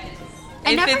 Yeah, it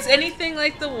is. If it's anything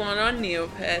like the one on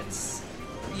Neopets,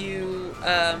 you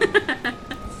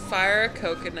fire a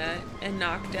coconut and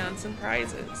knock down some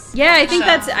prizes. Yeah, I think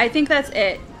that's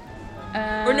it.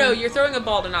 Or no, you're throwing a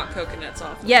ball to knock coconuts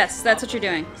off. Yes, that's what you're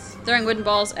doing. Throwing wooden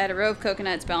balls at a row of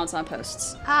coconuts balanced on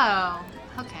posts. Oh,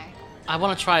 okay. I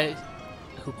want to try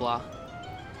Hoopla.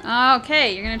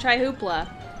 Okay, you're gonna try hoopla.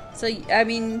 So, I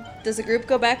mean, does the group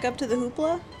go back up to the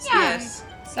hoopla? Yeah. Yes.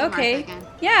 See Martha Okay. again.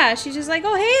 Yeah, she's just like,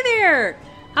 oh, hey there.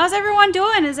 How's everyone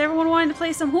doing? Is everyone wanting to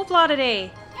play some hoopla today?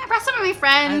 Yeah, I brought some of my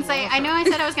friends. I love I know I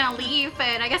said I was gonna leave,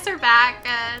 but I guess they're back.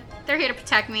 They're here to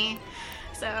protect me.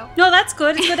 So. No, that's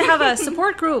good. It's good to have a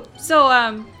support group. So,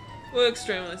 We're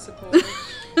extremely supportive.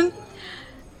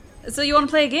 so you want to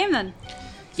play a game then?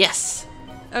 Yes.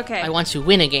 Okay. I want to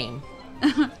win a game.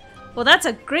 Well, that's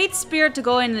a great spirit to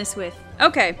go in this with.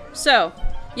 Okay, so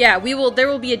yeah, there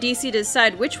will be a DC to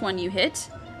decide which one you hit.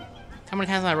 How many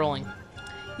times am I rolling?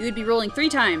 You would be rolling 3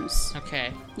 times.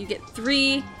 Okay. You get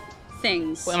 3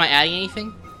 things. Well, am I adding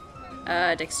anything?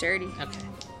 Dexterity. Okay.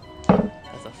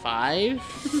 That's a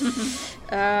 5.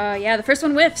 Yeah, the first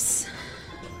one whiffs.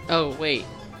 Oh, wait.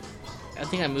 I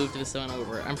think I moved this one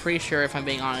over. I'm pretty sure, if I'm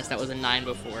being honest, that was a 9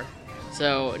 before.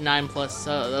 So, 9 plus,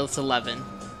 that's 11.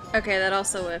 Okay, that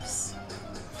also whiffs.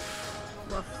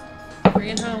 Bring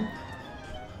it home.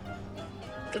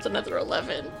 That's another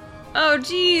 11. Oh,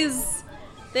 jeez.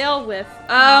 They all whiff.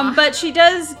 But she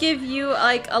does give you,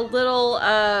 like, a little,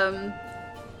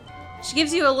 she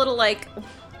gives you a little, like,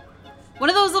 one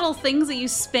of those little things that you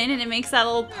spin and it makes that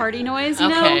little party noise, you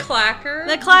know? Okay. Clacker.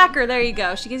 The clacker, there you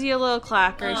go. She gives you a little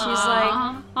clacker. She's like,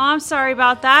 Aw. oh, I'm sorry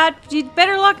about that.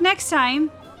 Better luck next time.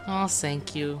 Oh,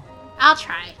 thank you. I'll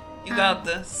try. You got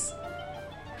this.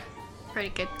 Pretty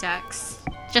good decks.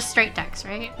 Just straight decks,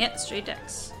 right? Yep, straight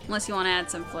decks. Unless you want to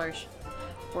add some flourish.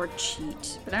 Or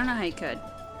cheat. But I don't know how you could.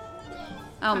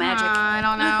 Oh, magic. I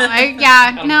don't know.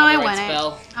 I don't No, I have the right want it.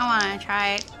 spell. I want to try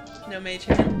it. No mage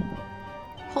hand.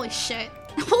 Holy shit.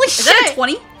 Holy Is shit. that a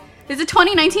 20? There's a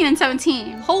 20, 19, and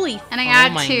 17. Holy. And I Oh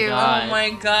add my 2. God. Oh my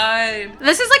god.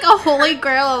 This is like a holy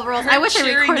grail of rolls. I wish I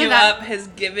Cheering recorded you that. up has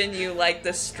given you like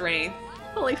the strength.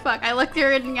 Holy fuck. I looked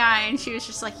her in the eye and she was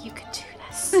just like, you could do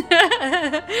this.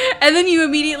 And then you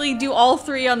immediately do all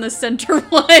 3 on the center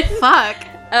one. Fuck.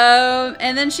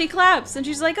 And then she claps and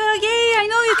she's like, oh, yay, I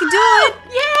know you can do it.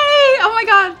 Yay! Oh my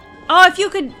god. Oh, if you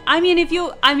could,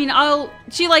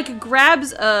 she like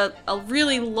grabs a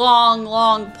really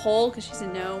long pole because she's a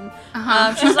gnome.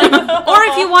 Uh-huh. She's like, or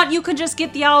if you want, you could just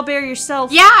get the owlbear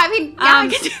yourself. Yeah, I mean, yeah, I Um,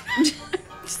 could do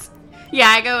that. Yeah,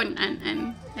 I go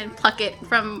and pluck it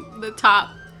from the top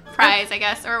prize, I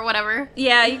guess, or whatever.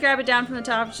 Yeah, you grab it down from the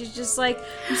top. And she's just like,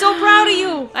 I'm so proud of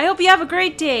you. I hope you have a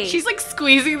great day. She's like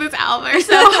squeezing this owlbear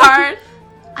so hard.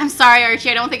 I'm sorry, Archie.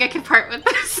 I don't think I can part with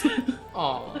this.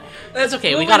 Oh. That's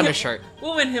okay, we got him a shirt.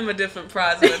 We'll win him a different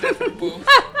prize at a different booth.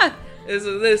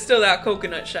 There's still that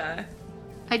coconut shy.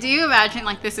 I do imagine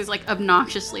like this is like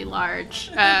obnoxiously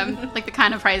large, like the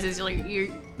kind of prizes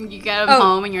you get them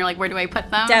home and you're like, where do I put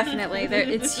them? Definitely.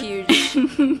 It's huge.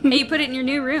 And you put it in your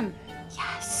new room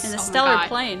Yes. in the Oh my stellar God.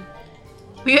 plane.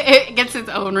 It gets its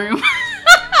own room.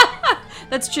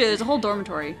 That's true. There's a whole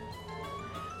dormitory.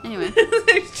 Anyway.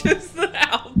 It's just the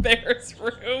owlbear's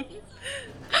room.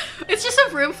 It's just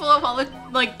a room full of all the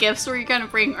like gifts where you're gonna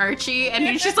bring Archie, and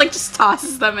he just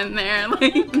tosses them in there,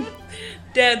 like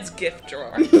Dad's gift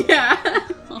drawer. yeah.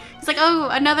 It's like, oh,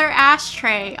 another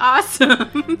ashtray,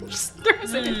 awesome. Just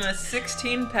throws it in. A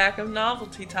 16-pack of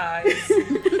novelty ties.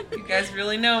 You guys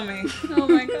really know me. Oh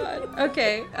my god.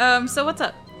 Okay. So what's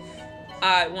up?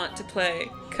 I want to play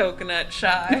coconut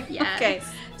shy. Yes. Okay.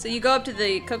 So you go up to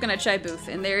the coconut chai booth,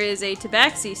 and there is a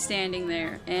tabaxi standing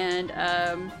there, and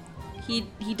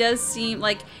he does seem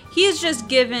like he's just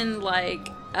given like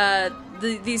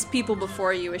these people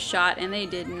before you a shot, and they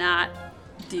did not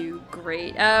do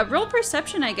great. Roll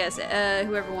perception, I guess.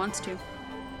 Whoever wants to.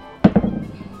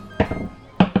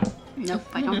 Nope,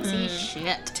 I don't see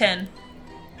shit. 10.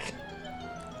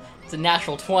 It's a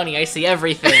natural 20, I see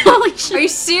everything. Holy shit. Are you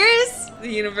serious? The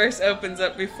universe opens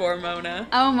up before Mona.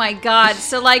 Oh my god.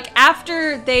 So like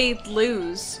after they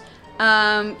lose,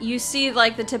 you see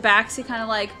like the tabaxi kind of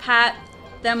like pat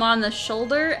them on the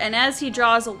shoulder, and as he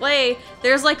draws away,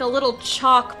 there's like a little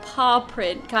chalk paw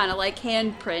print, kind of like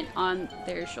hand print on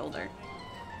their shoulder.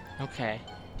 Okay.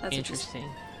 That's Interesting.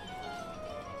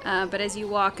 But as you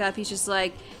walk up, he's just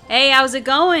like, "Hey, how's it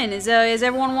going? Is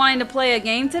everyone wanting to play a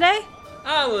game today?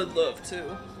 I would love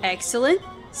to. Excellent.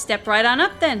 Step right on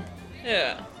up then."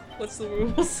 Yeah. What's the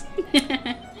rules?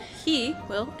 He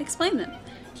will explain them.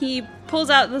 He pulls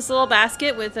out this little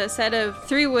basket with a set of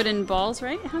 3 wooden balls,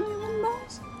 right? How many wooden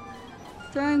balls?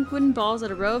 Throwing wooden balls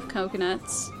at a row of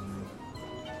coconuts.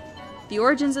 The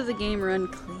origins of the game are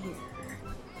unclear.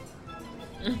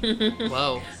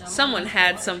 Whoa. Someone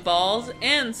had some balls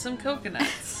and some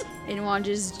coconuts. They didn't want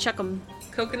to just chuck them.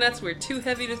 Coconuts were too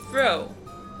heavy to throw.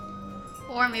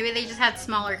 Or maybe they just had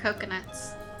smaller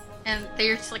coconuts. And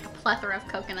there's just like a plethora of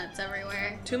coconuts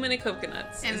everywhere. Too many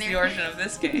coconuts And is the they're- origin of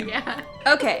this game. Yeah.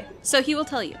 Okay, so he will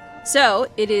tell you. So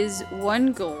it is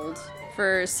 1 gold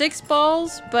for 6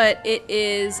 balls, but it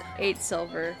is 8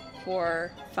 silver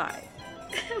for 5.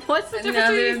 What's the difference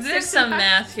No, between there's 6 some and 5?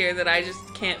 math here that I just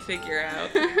can't figure out.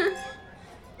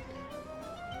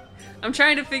 I'm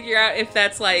trying to figure out if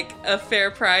that's like a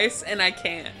fair price, and I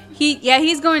can't.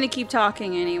 He's going to keep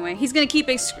talking anyway. He's going to keep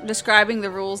describing the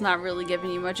rules, not really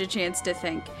giving you much a chance to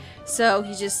think. So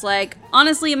he's just like,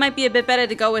 honestly, it might be a bit better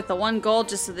to go with the 1 gold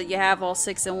just so that you have all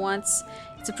 6 at once.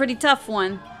 It's a pretty tough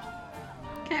one.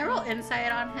 Can I roll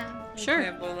insight on him? Sure.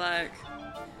 Okay, but like,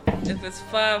 if it's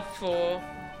 5 for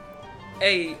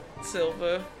 8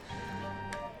 silver.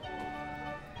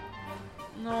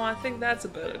 No, I think that's a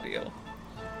better deal.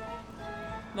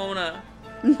 Mona.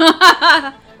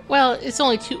 Well, it's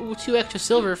only two extra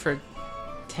silver for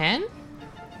 10?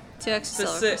 2 extra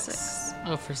For silver 6. for 6.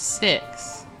 Oh, for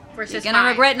 6. Versus You're gonna 5.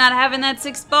 regret not having that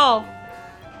 6th ball.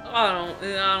 I don't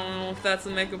know if that's a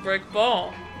make or break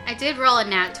ball. I did roll a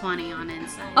nat 20 on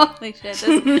insight. Holy shit.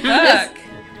 Fuck.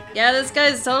 Yeah, this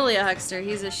guy's totally a huckster.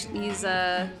 He's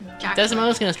Jack-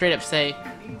 Desimona's gonna straight up say,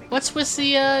 "What's with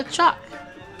the chalk?"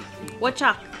 what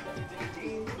chalk?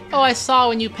 Oh, I saw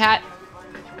when you pat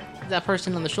that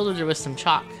person on the shoulder there was some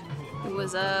chalk. It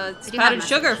was do have powdered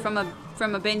sugar messages.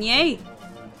 from a beignet.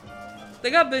 They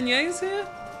got beignets here?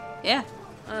 Yeah,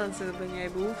 I don't see the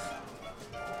beignet booth.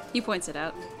 he points it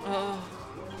out. Oh.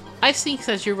 I think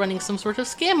says you're running some sort of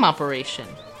scam operation.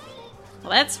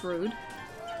 Well, that's rude.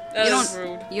 That You is don't-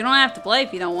 rude. You don't have to play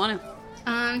if you don't want to.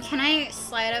 Can I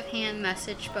sleight of hand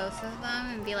message both of them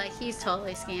and be like, he's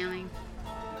totally scamming?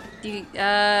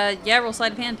 Yeah, roll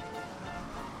sleight of hand.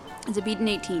 It's a beat an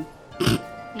 18.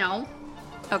 No.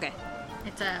 Okay.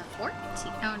 It's a 14.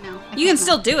 Oh, no. I You can can't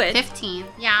still roll. do it. 15.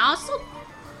 Yeah, I'll still...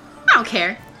 I don't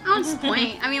care. I'll just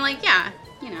point. I mean, like, yeah,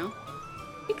 you know.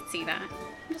 You can see that.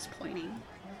 I'm just pointing.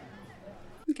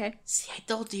 Okay. See, I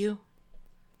told you.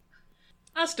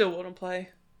 I still wouldn't play.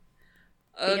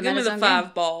 Beat him Give at me his the own 5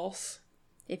 game. balls.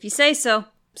 If you say so.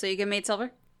 So you get made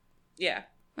silver? Yeah.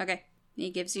 Okay. He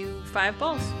gives you 5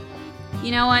 balls.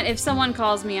 You know what? If someone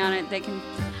calls me on it, they can...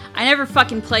 I never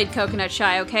fucking played Coconut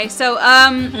Shy, okay? So,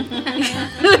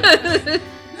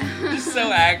 Just so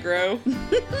aggro.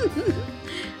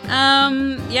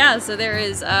 yeah, so there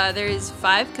is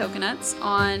 5 coconuts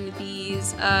on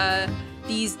these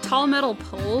tall metal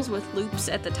poles with loops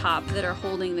at the top that are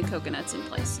holding the coconuts in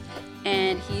place.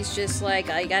 And he's just like,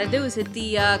 all you gotta do is hit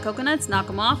the coconuts, knock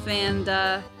them off, and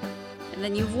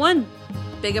then you've won.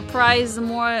 Bigger prize the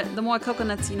more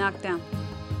coconuts you knock down.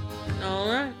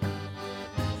 Alright.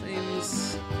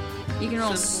 Seems You can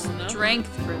roll simple enough. strength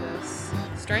for this.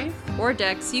 Strength? Or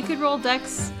dex. You could roll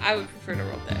dex. I would prefer to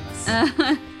roll dex.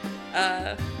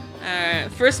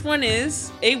 Alright. First one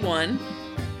is a 1.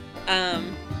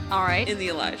 Alright. In the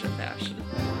Elijah fashion.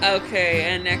 Okay,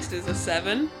 and next is a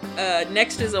 7.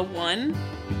 Next is a 1.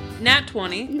 Nat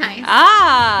 20. Nice.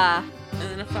 Ah! And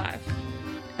then a 5.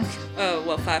 Oh,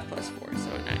 well, 5 plus 4, so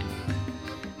a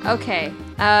 9. Okay.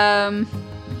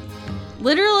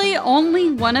 Literally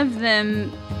only one of them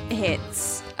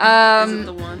hits. Is it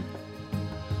the 1?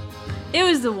 It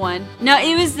was the one. No,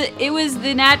 it was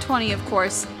the nat 20, of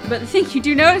course. But the thing you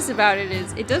do notice about it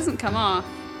is it doesn't come off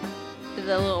the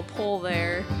little pole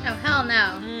there. Oh, hell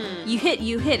no. You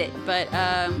hit it, but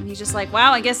he's just like,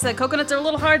 wow, I guess the coconuts are a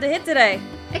little hard to hit today.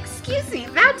 Excuse me,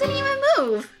 that didn't even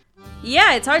move.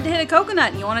 Yeah, it's hard to hit a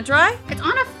coconut. You want to try? It's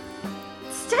on a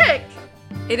stick.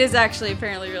 It is actually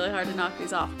apparently really hard to knock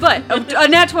these off, but a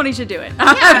nat 20 should do it.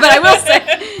 But I will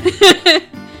say,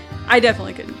 I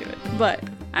definitely couldn't do it. But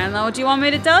I don't know what you want me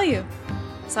to tell you.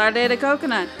 It's hard to hit a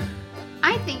coconut.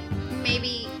 I think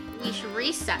maybe we should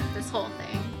reset this whole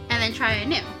thing and then try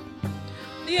anew.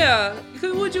 Yeah,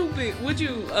 would you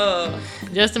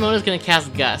Desimona's gonna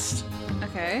cast Gust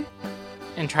Okay.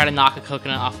 and try to knock a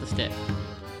coconut off the stick.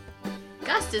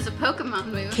 Gust is a Pokemon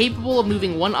move. Capable of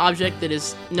moving one object that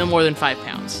is no more than 5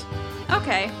 pounds.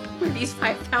 Okay. These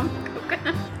 5-pound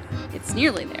coconuts. It's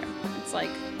nearly there. It's like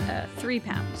 3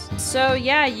 pounds. So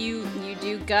yeah, you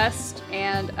do gust,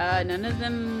 and none of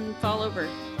them fall over.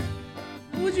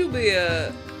 would you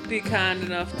be kind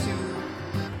enough to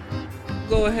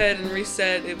go ahead and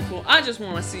reset it. I just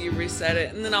want to see you reset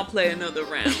it, and then I'll play another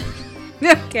round.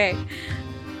 Okay.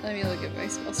 Let me look at my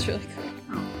spells really quick.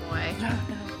 Oh boy.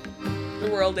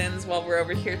 The world ends while we're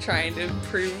over here trying to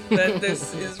prove that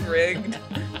this is rigged.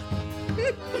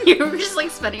 We're just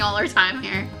like spending all our time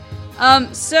here.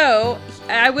 So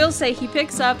I will say he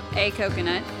picks up a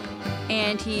coconut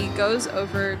and he goes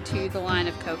over to the line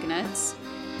of coconuts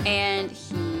and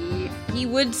he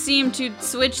would seem to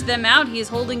switch them out. He is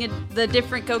holding the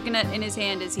different coconut in his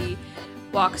hand as he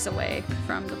walks away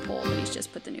from the pole that he's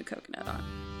just put the new coconut on.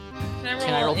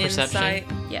 Can I roll perception? insight?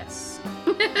 Yes.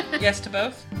 Yes to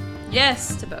both?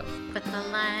 Yes to both. Put the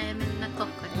lime in the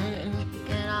coconut.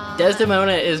 Get all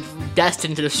Desdemona is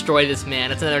destined to destroy this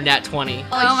man. It's another nat 20.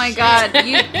 Oh my god,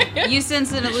 you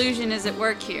sense an illusion is at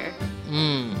work here.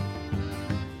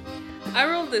 I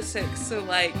rolled a 6, so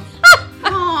like, Aww.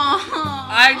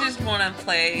 I just want to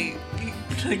play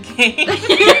the game.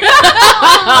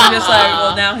 I'm just like,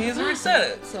 well, now he's reset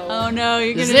it, so Oh no,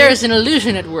 you're gonna There's an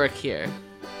illusion at work here.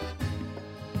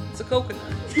 it's a coconut.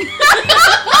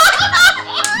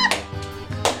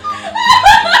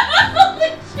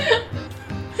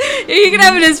 You can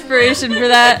have an inspiration for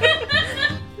that.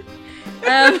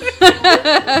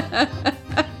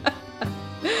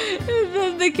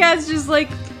 The cat's just like,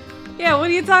 yeah, what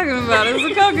are you talking about? It's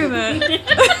a coconut.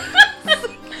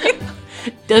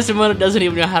 Desdemona doesn't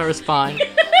even know how to respond.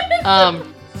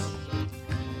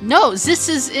 No, this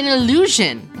is an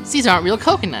illusion. These aren't real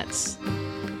coconuts.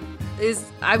 This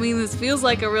feels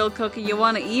like a real cookie. You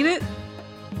want to eat it?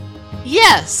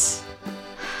 Yes.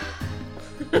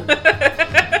 He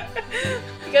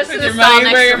goes to Put the your stall money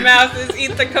next where to your him. mouth is.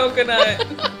 Eat the coconut.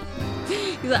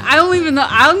 He's like, I don't even know.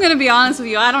 I'm gonna be honest with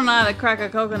you. I don't know how to crack a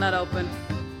coconut open.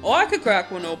 Oh, I could crack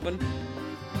one open.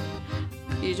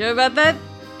 You sure about that?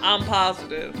 I'm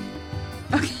positive.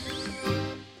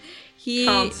 He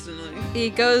Constantly.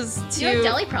 goes to. You know,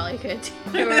 Deli probably could.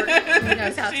 Or who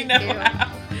knows how She to know do.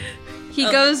 how. He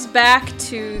goes back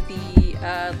to the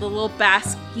little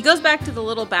basket. He goes back to the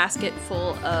little basket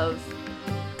full of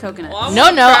coconuts. Well, No,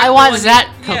 crack I want one.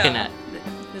 that Yeah. coconut.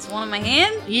 This one in my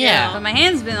hand? Yeah. But my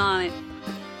hand's been on it.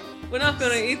 We're not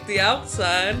gonna eat the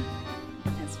outside.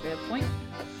 That's a fair point.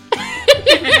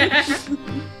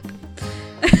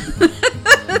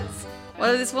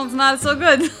 What if this one's not so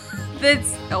good?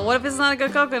 What if it's not a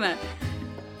good coconut?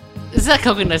 That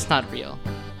coconut's not real.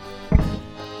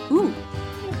 Ooh.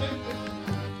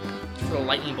 For a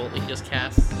lightning bolt that he just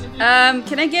casts.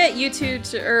 Can I get you two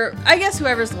to, or I guess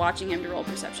whoever's watching him to roll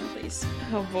perception, please?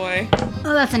 Oh boy.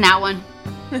 Oh, that's a nat one.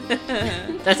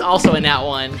 That's also a nat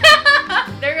 1.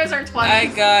 There goes our 20. I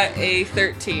got a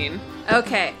 13.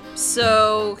 Okay,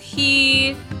 so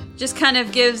he just kind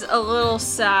of gives a little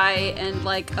sigh and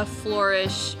like a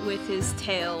flourish with his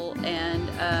tail, and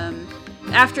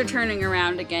after turning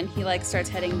around again, he like starts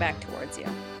heading back towards you,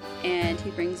 and he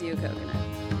brings you a coconut.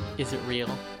 Is it real?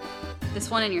 This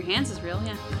one in your hands is real,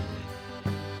 yeah.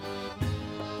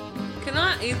 Can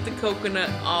I eat the coconut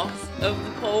off of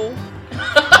the pole?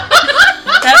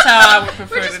 That's how I would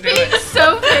prefer We're to just do being it.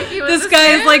 so picky with This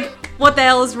guy is like, what the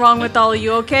hell is wrong with all of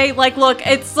you, okay? Like, look,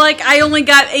 it's like I only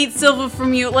got 8 silver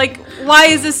from you. Like, why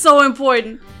is this so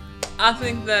important? I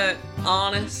think that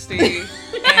honesty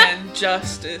and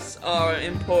justice are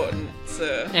important,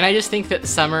 sir. And I just think that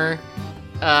Summer,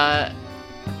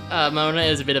 Mona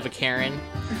is a bit of a Karen.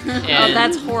 Oh, And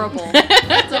that's horrible.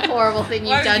 That's a horrible thing you've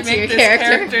Why done did to you your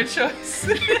make this character. choice?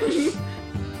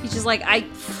 He's just like, I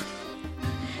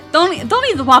don't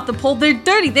eat them off the pole. They're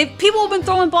dirty. People have been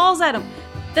throwing balls at them.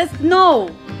 That's no.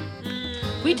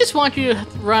 we just want you to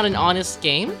run an honest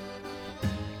game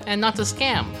and not to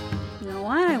scam. You know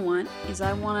what I want is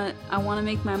I wanna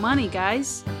make my money,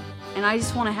 guys, and I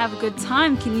just want to have a good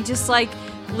time. Can you just like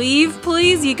leave,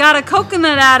 please? You got a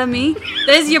coconut out of me.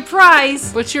 There's your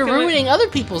prize. But you're Can we- ruining other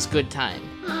people's good time.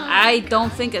 I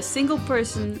don't think a single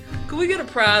person. Can we get a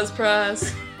prize?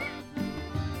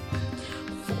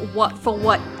 What for?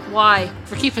 What? Why?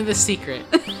 For keeping this secret.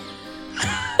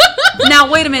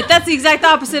 Now wait a minute. That's the exact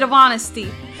opposite of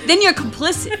honesty. Then you're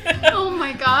complicit. Oh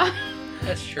my god.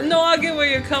 That's true. No, I get where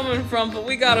you're coming from, but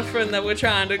we got a friend that we're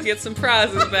trying to get some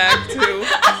prizes back to.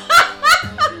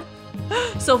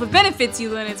 So if it benefits you,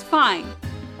 then it's fine.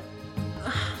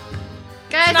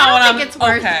 Guys, not I what don't think I'm- it's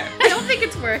worth okay. it. I don't think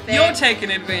it's worth it. You're taking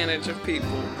advantage of people.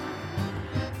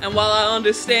 And while I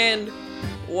understand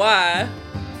why,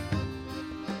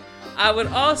 I would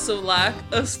also like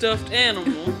a stuffed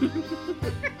animal.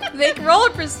 Roll a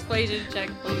persuasion check,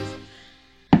 please.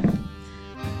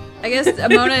 I guess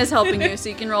Mona is helping you, so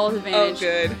you can roll with Oh, advantage.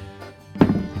 good.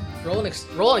 Roll an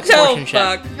extortion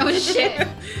check. Fuck. Oh shit.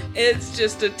 It's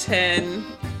just a 10.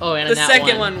 Oh, and The that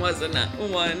second one was a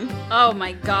 1. Oh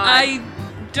my god. I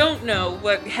don't know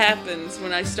what happens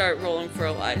when I start rolling for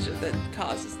Elijah that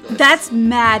causes this. That's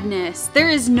madness. There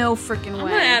is no freaking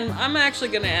way. I'm actually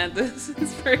gonna add this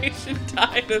inspiration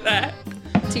die to that.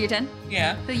 To your 10?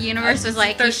 Yeah. The universe was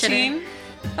like, you 13. shouldn't.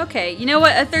 Okay, you know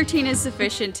what? A 13 is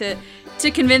sufficient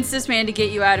to convince this man to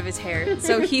get you out of his hair.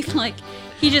 So he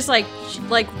just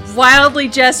wildly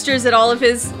gestures at all of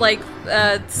his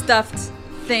stuffed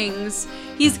things.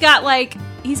 He's got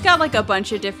a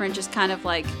bunch of different just kind of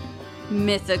like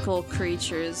mythical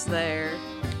creatures there.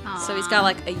 Aww. So he's got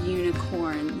like a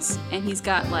unicorns, and he's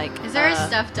got like Is there a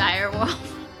stuffed dire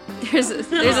wolf? there's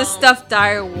a stuffed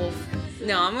dire wolf.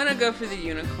 No, I'm gonna go for the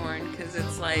unicorn because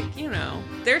it's like,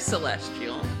 they're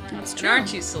celestial. That's And true.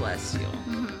 aren't you celestial?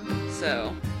 Mm-hmm.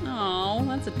 So Oh,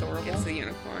 that's adorable. gets the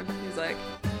unicorn. He's like,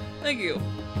 thank you.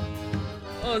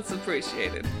 Oh, it's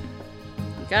appreciated.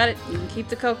 You got it. You can keep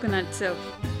the coconut too.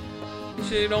 You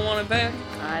sure you don't want it back?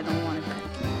 I don't want it back.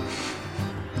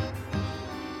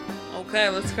 Okay,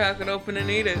 let's crack it open and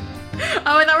eat it.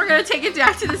 Oh, I thought we were gonna take it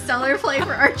back to the cellar play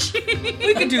for Archie.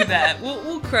 We can do that.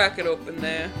 We'll crack it open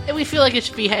there. And we feel like it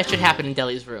should happen in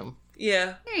Deli's room.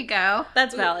 Yeah. There you go.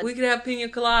 That's valid. We could have pina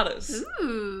coladas.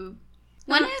 Ooh.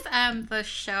 When is the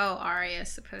show Aria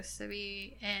supposed to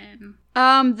be in?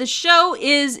 The show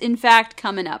is in fact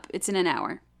coming up. It's in an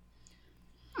hour.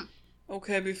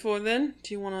 Okay, before then,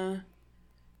 do you want to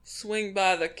swing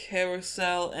by the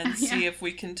carousel and see if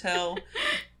we can tell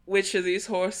which of these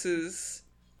horses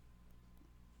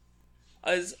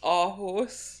is our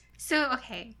horse? So,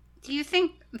 okay. Do you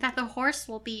think that the horse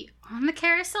will be on the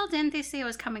carousel? Didn't they say it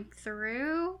was coming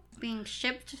through? Being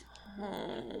shipped?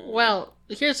 Well,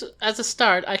 here's as a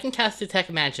start, I can cast Detect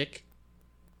Magic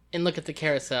and look at the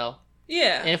carousel.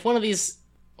 Yeah. And if one of these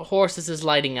horses is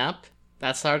lighting up,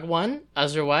 that's our one.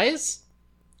 Otherwise,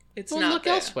 It's we'll not look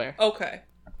there. elsewhere. Okay.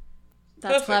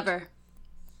 That's Perfect. clever.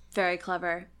 Very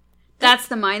clever. That's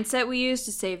the mindset we use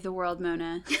to save the world,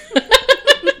 Mona.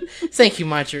 Thank you,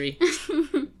 Marjorie.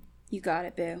 You got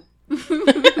it, boo.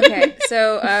 Okay,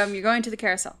 so you're going to the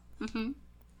carousel. Mm-hmm.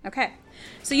 Okay,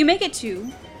 so you make it to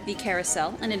the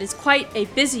carousel, and it is quite a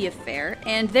busy affair,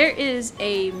 and there is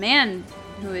a man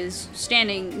who is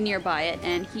standing nearby it,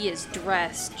 and he is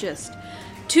dressed just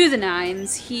to the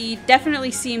nines. He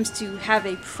definitely seems to have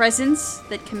a presence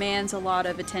that commands a lot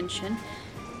of attention,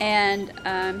 and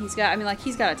he's got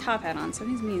a top hat on, so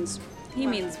he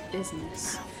means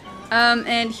business.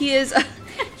 And he is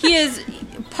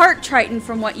part Triton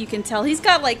from what you can tell. He's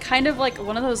got kind of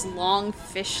one of those long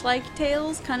fish-like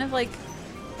tails, kind of like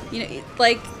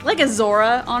a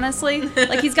Zora, honestly.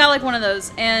 He's got one of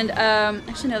those. And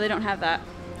actually no, they don't have that.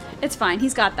 It's fine.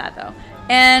 He's got that though.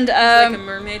 And Like a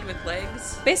mermaid with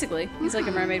legs. basically, he's like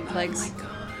a mermaid with legs. Oh my god.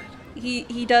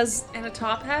 He does. And a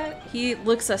top hat? He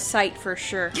looks a sight for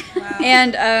sure. Wow.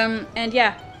 And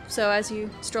yeah. So as you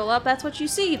stroll up, that's what you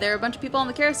see. There are a bunch of people on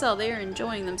the carousel. They are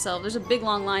enjoying themselves. There's a big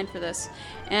long line for this.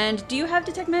 And do you have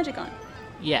Detect Magic on?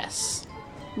 Yes.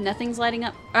 Nothing's lighting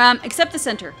up. Except the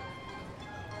center.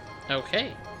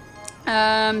 Okay.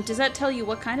 Does that tell you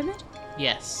what kind of magic?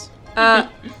 Yes.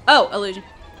 Illusion.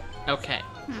 Okay.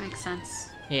 That makes sense.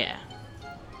 Yeah.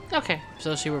 Okay.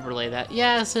 So she would relay that.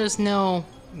 Yes, there's no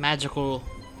magical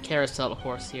carousel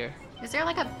horse here. Is there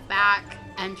a back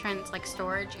entrance,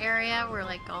 storage area where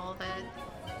all the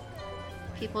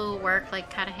people who work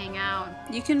kind of hang out?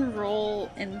 You can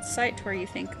roll insight to where you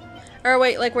think. Or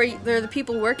wait, where the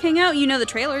people who work hang out? You know the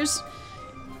trailers.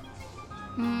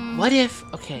 What if...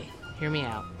 Okay, hear me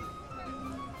out.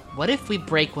 What if we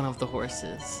break one of the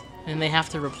horses, and they have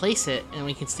to replace it, and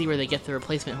we can see where they get the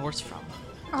replacement horse from?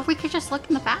 Or we could just look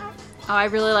in the back. Oh, I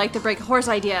really like the break a horse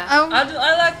idea. Oh,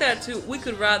 I like that too. We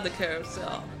could ride the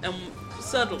carousel and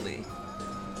subtly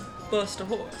bust a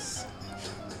horse.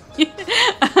 And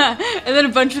then a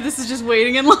bunch of this is just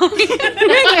waiting in line. just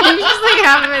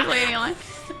half of it's waiting in line.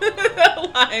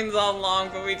 The line's all long,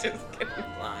 but we just get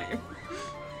in line.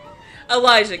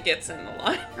 Elijah gets in the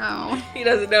line. Oh. He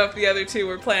doesn't know if the other two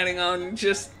were planning on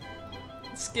just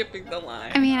skipping the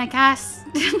line. I mean, I guess.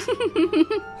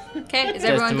 Okay, is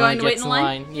everyone going to wait in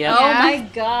line? Yep. Oh Yeah. my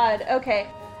god. Okay.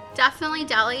 Definitely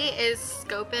Deli is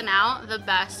scoping out the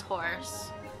best horse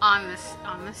on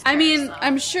this I mean, carousel.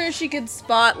 I'm sure she could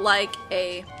spot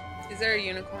a. Is there a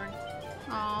unicorn?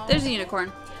 Aw. There's a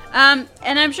unicorn. And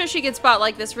I'm sure she could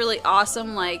spot this really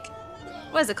awesome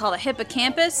what is it called? A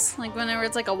hippocampus? Whenever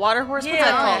it's a water horse. What's that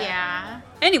Yeah. called? Yeah.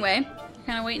 Anyway, you're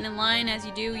kind of waiting in line. As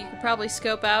you do, you could probably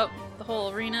scope out the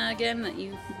whole arena again.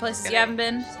 Places you haven't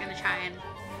been. Just gonna try and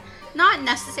not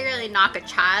necessarily knock a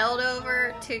child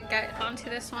over to get onto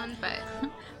this one,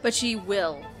 but she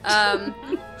will.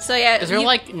 So yeah. Is there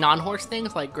like non-horse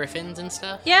things like griffins and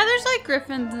stuff? Yeah, there's like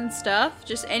griffins and stuff.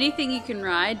 Just anything you can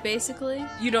ride, basically.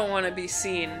 You don't want to be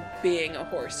seen being a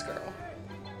horse girl.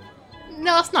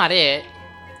 No, that's not it.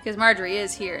 Because Marjorie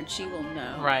is here and she will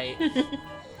know. Right.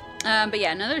 But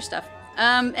yeah, no, there's stuff.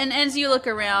 And as you look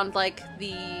around, like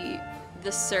the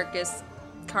circus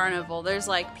carnival, there's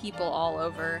like people all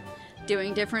over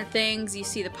doing different things. You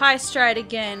see the pie stride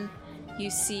again. You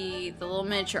see the little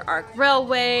miniature arc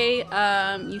railway.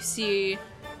 You see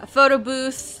a photo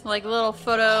booth, like a little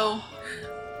photo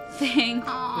thing. We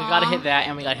gotta hit that,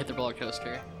 and we gotta hit the roller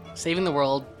coaster. Saving the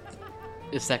world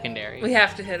is secondary. We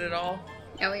have to hit it all.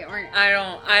 oh, we weren't.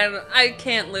 I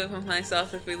can't live with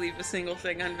myself if we leave a single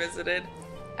thing unvisited.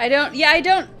 I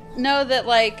don't know that,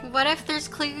 like... What if there's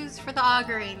clues for the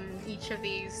augury in each of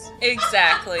these?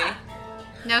 Exactly.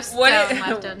 No stone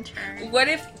left unturned. What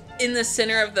if in the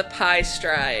center of the pie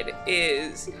stride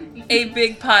is a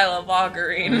big pile of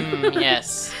augury?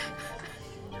 Yes.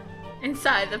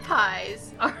 Inside the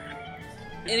pies are...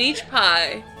 In each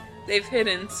pie, they've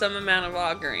hidden some amount of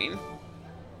augury.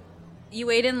 You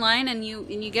wait in line and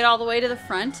you get all the way to the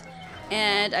front.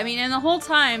 And, I mean, and the whole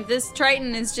time, this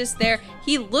Triton is just there.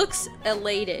 He looks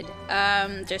elated.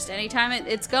 Just anytime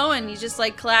it's going, he's just,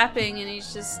 like, clapping, and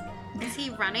he's just... Is he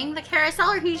running the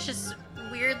carousel, or he's just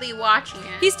weirdly watching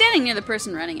it? He's standing near the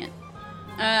person running it.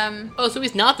 Oh, so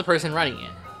he's not the person running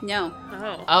it. No.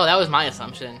 Oh, that was my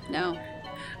assumption. No.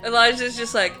 Elijah's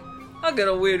just like, I got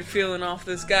a weird feeling off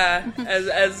this guy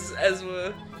as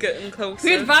we're getting closer.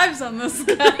 Weird vibes on this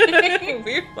guy.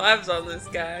 Weird vibes on this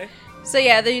guy. So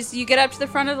yeah, you get up to the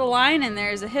front of the line, and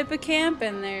there's a hippocamp,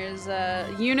 and there's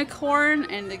a unicorn,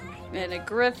 and a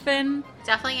griffin.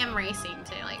 Definitely am racing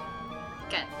to, like,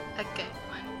 get a good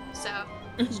one, so...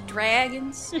 There's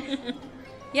dragons.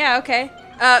 Yeah, okay.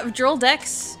 Roll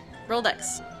dex. Roll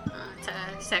dex. To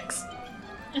 6.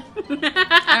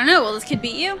 I don't know, will this kid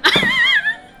beat you?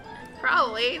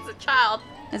 Probably, it's a child.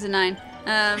 That's a 9.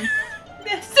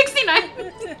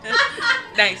 69!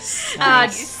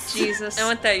 Nice. Jesus. I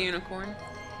want that unicorn.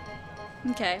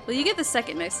 Okay, well you get the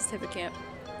second nicest hippocamp.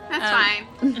 That's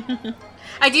fine.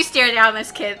 I do stare down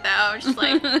this kid, though, just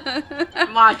like,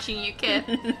 I'm watching you, kid.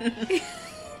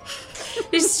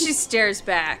 She stares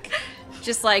back,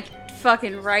 just like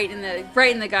fucking right in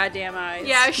the goddamn eyes.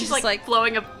 Yeah, she's just like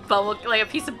blowing a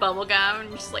piece of bubble gum,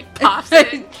 and just like pops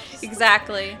it.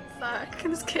 Exactly. Fuck,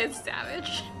 this kid's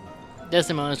savage.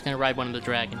 Desdemona's gonna ride one of the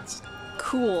dragons.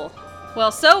 Cool.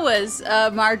 Well, so was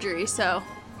Marjorie. So,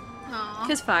 Aww.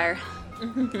 cause fire.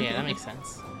 Yeah, that makes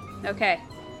sense. Okay.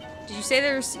 Did you say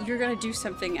you're gonna do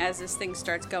something as this thing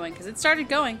starts going? Because it started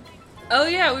going. Oh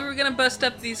yeah, we were gonna bust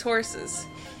up these horses.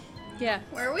 Yeah.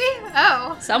 Were we?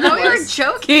 Oh. Someone we were was.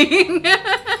 joking.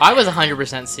 I was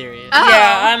 100% serious. Oh.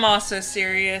 Yeah, I'm also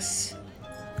serious.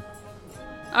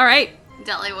 All right.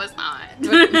 Deli was not.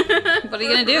 What are you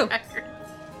gonna do?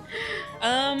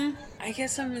 I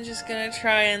guess I'm just gonna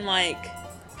try and, like,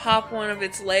 pop one of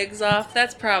its legs off.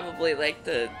 That's probably, like,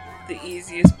 the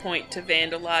easiest point to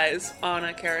vandalize on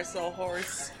a carousel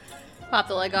horse. Pop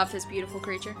the leg off this beautiful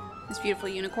creature. This beautiful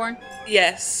unicorn.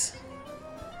 Yes.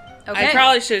 Okay. I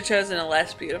probably should have chosen a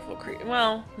less beautiful creature.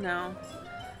 Well, no.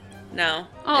 No.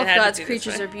 All It of had to God's be this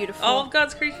creatures way. are beautiful. All of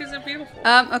God's creatures are beautiful.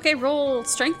 Okay, roll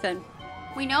strength then.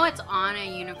 We know it's on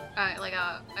a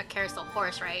a carousel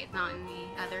horse, right? Not in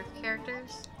the other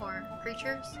characters or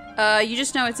creatures. You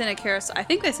just know it's in a carousel. I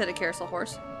think they said a carousel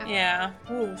horse. Yeah.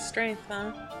 Ooh, strength,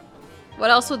 huh?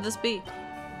 What else would this be?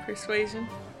 Persuasion.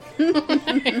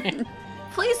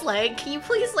 Please, can you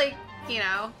please,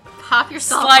 pop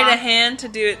yourself Sleight off? of hand to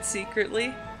do it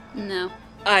secretly. No.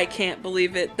 I can't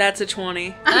believe it. That's a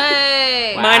 20.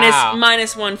 Hey! Wow.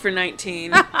 Minus 1 for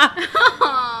 19.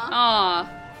 Aw.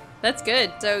 That's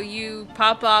good. So you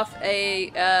pop off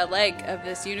a leg of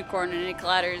this unicorn and it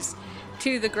clatters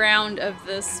to the ground of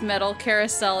this metal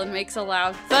carousel and makes a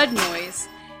loud thud noise.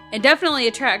 It definitely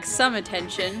attracts some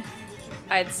attention,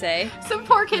 I'd say. Some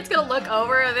poor kid's gonna look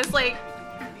over and this,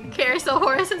 carousel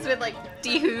horse has been,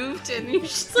 de-hooved and he's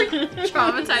just,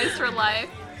 traumatized for life.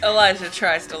 Elijah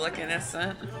tries to look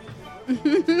innocent.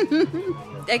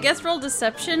 I guess roll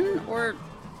deception or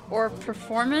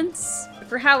performance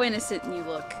for how innocent you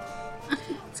look.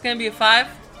 It's gonna be a 5.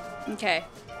 Okay.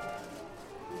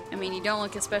 I mean, you don't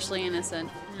look especially innocent.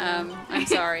 I'm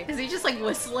sorry. Is he just,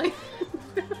 whistling?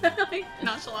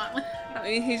 Nonchalantly. I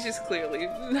mean, he's just clearly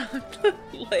knocked the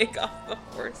leg off the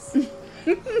horse.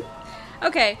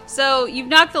 Okay, so you've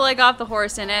knocked the leg off the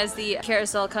horse, and as the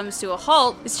carousel comes to a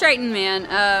halt, this Triton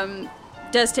man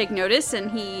does take notice,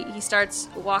 and he starts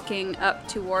walking up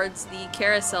towards the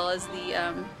carousel as the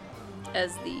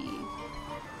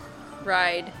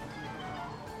ride.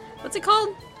 What's it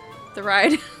called? The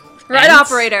ride. Ride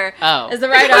operator. Oh. As the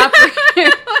ride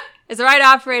operator. As the ride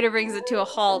operator brings it to a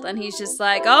halt, and he's just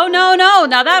like, "Oh no,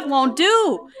 now that won't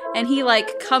do!" And he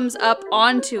like comes up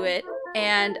onto it,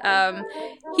 and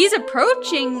he's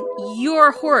approaching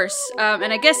your horse,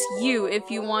 and I guess you,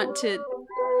 if you want to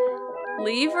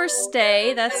leave or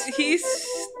stay. He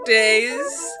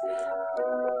stays.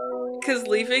 Because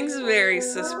leaving's very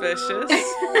suspicious.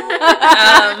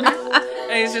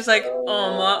 And he's just like,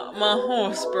 "Oh, my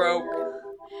horse broke."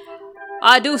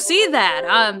 I do see that.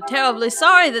 I'm terribly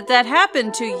sorry that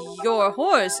happened to your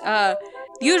horse.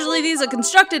 Usually these are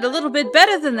constructed a little bit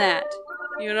better than that.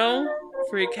 You know,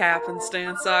 free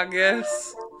happenstance, I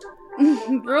guess.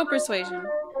 Roll persuasion.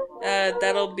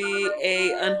 That'll be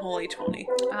a unholy 20.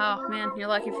 Oh man, you're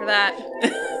lucky for that.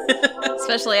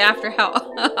 Especially after how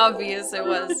obvious it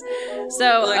was.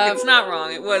 So, it's not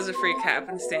wrong. It was a freak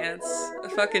happenstance. A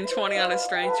fucking 20 on a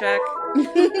strength check.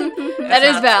 That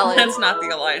is valid. That's not the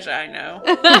Elijah I know.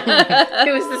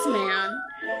 It was this man.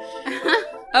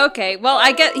 Okay, well,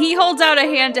 he holds out a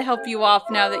hand to help you off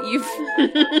now that you've...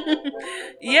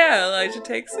 Yeah, Elijah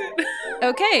takes it.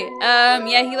 Okay,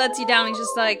 yeah, he lets you down. He's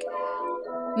just like,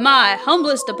 "My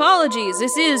humblest apologies.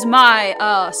 This is my,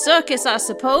 circus, I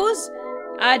suppose.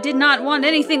 I did not want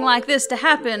anything like this to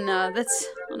happen. That's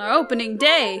on our opening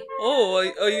day. Oh,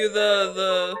 are you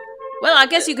the... Well, I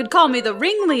guess you could call me the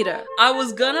Ringleader. I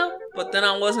was gonna, but then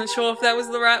I wasn't sure if that was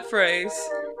the right phrase.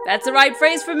 That's the right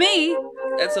phrase for me.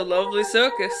 That's a lovely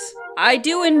circus. I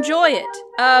do enjoy it.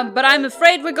 But I'm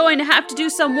afraid we're going to have to do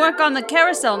some work on the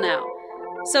carousel now."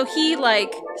 So he,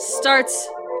 starts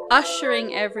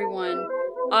ushering everyone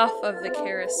off of the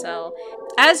carousel.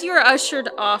 As you're ushered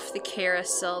off the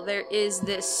carousel, there is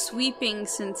this sweeping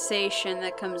sensation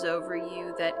that comes over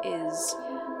you that is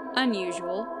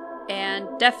unusual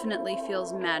and definitely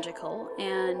feels magical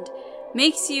and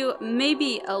makes you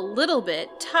maybe a little bit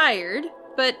tired,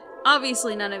 but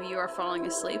obviously none of you are falling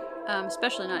asleep,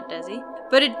 especially not Desi.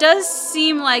 But it does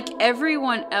seem like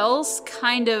everyone else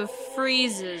kind of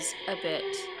freezes a bit,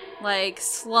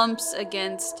 slumps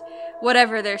against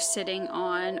whatever they're sitting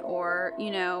on or,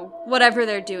 whatever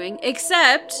they're doing,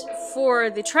 except for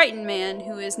the Triton man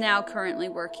who is now currently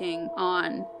working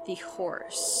on the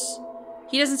horse.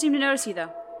 He doesn't seem to notice you,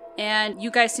 though. And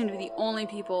you guys seem to be the only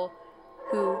people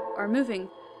who are moving.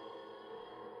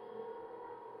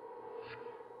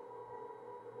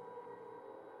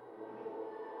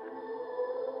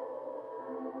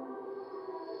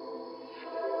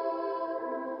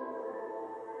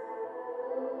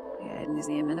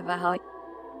 Museum in the Valley.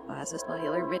 Was es bei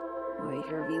Hiller mit, wo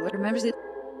wie remembers it.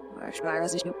 Waar schwaar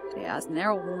as nu, as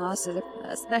narrow loss of the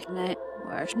second night,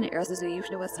 waar schnell as you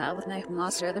usually was out with knife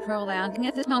master the pearl down can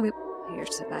get this moment.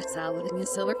 Here's the back side with the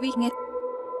silver weekend.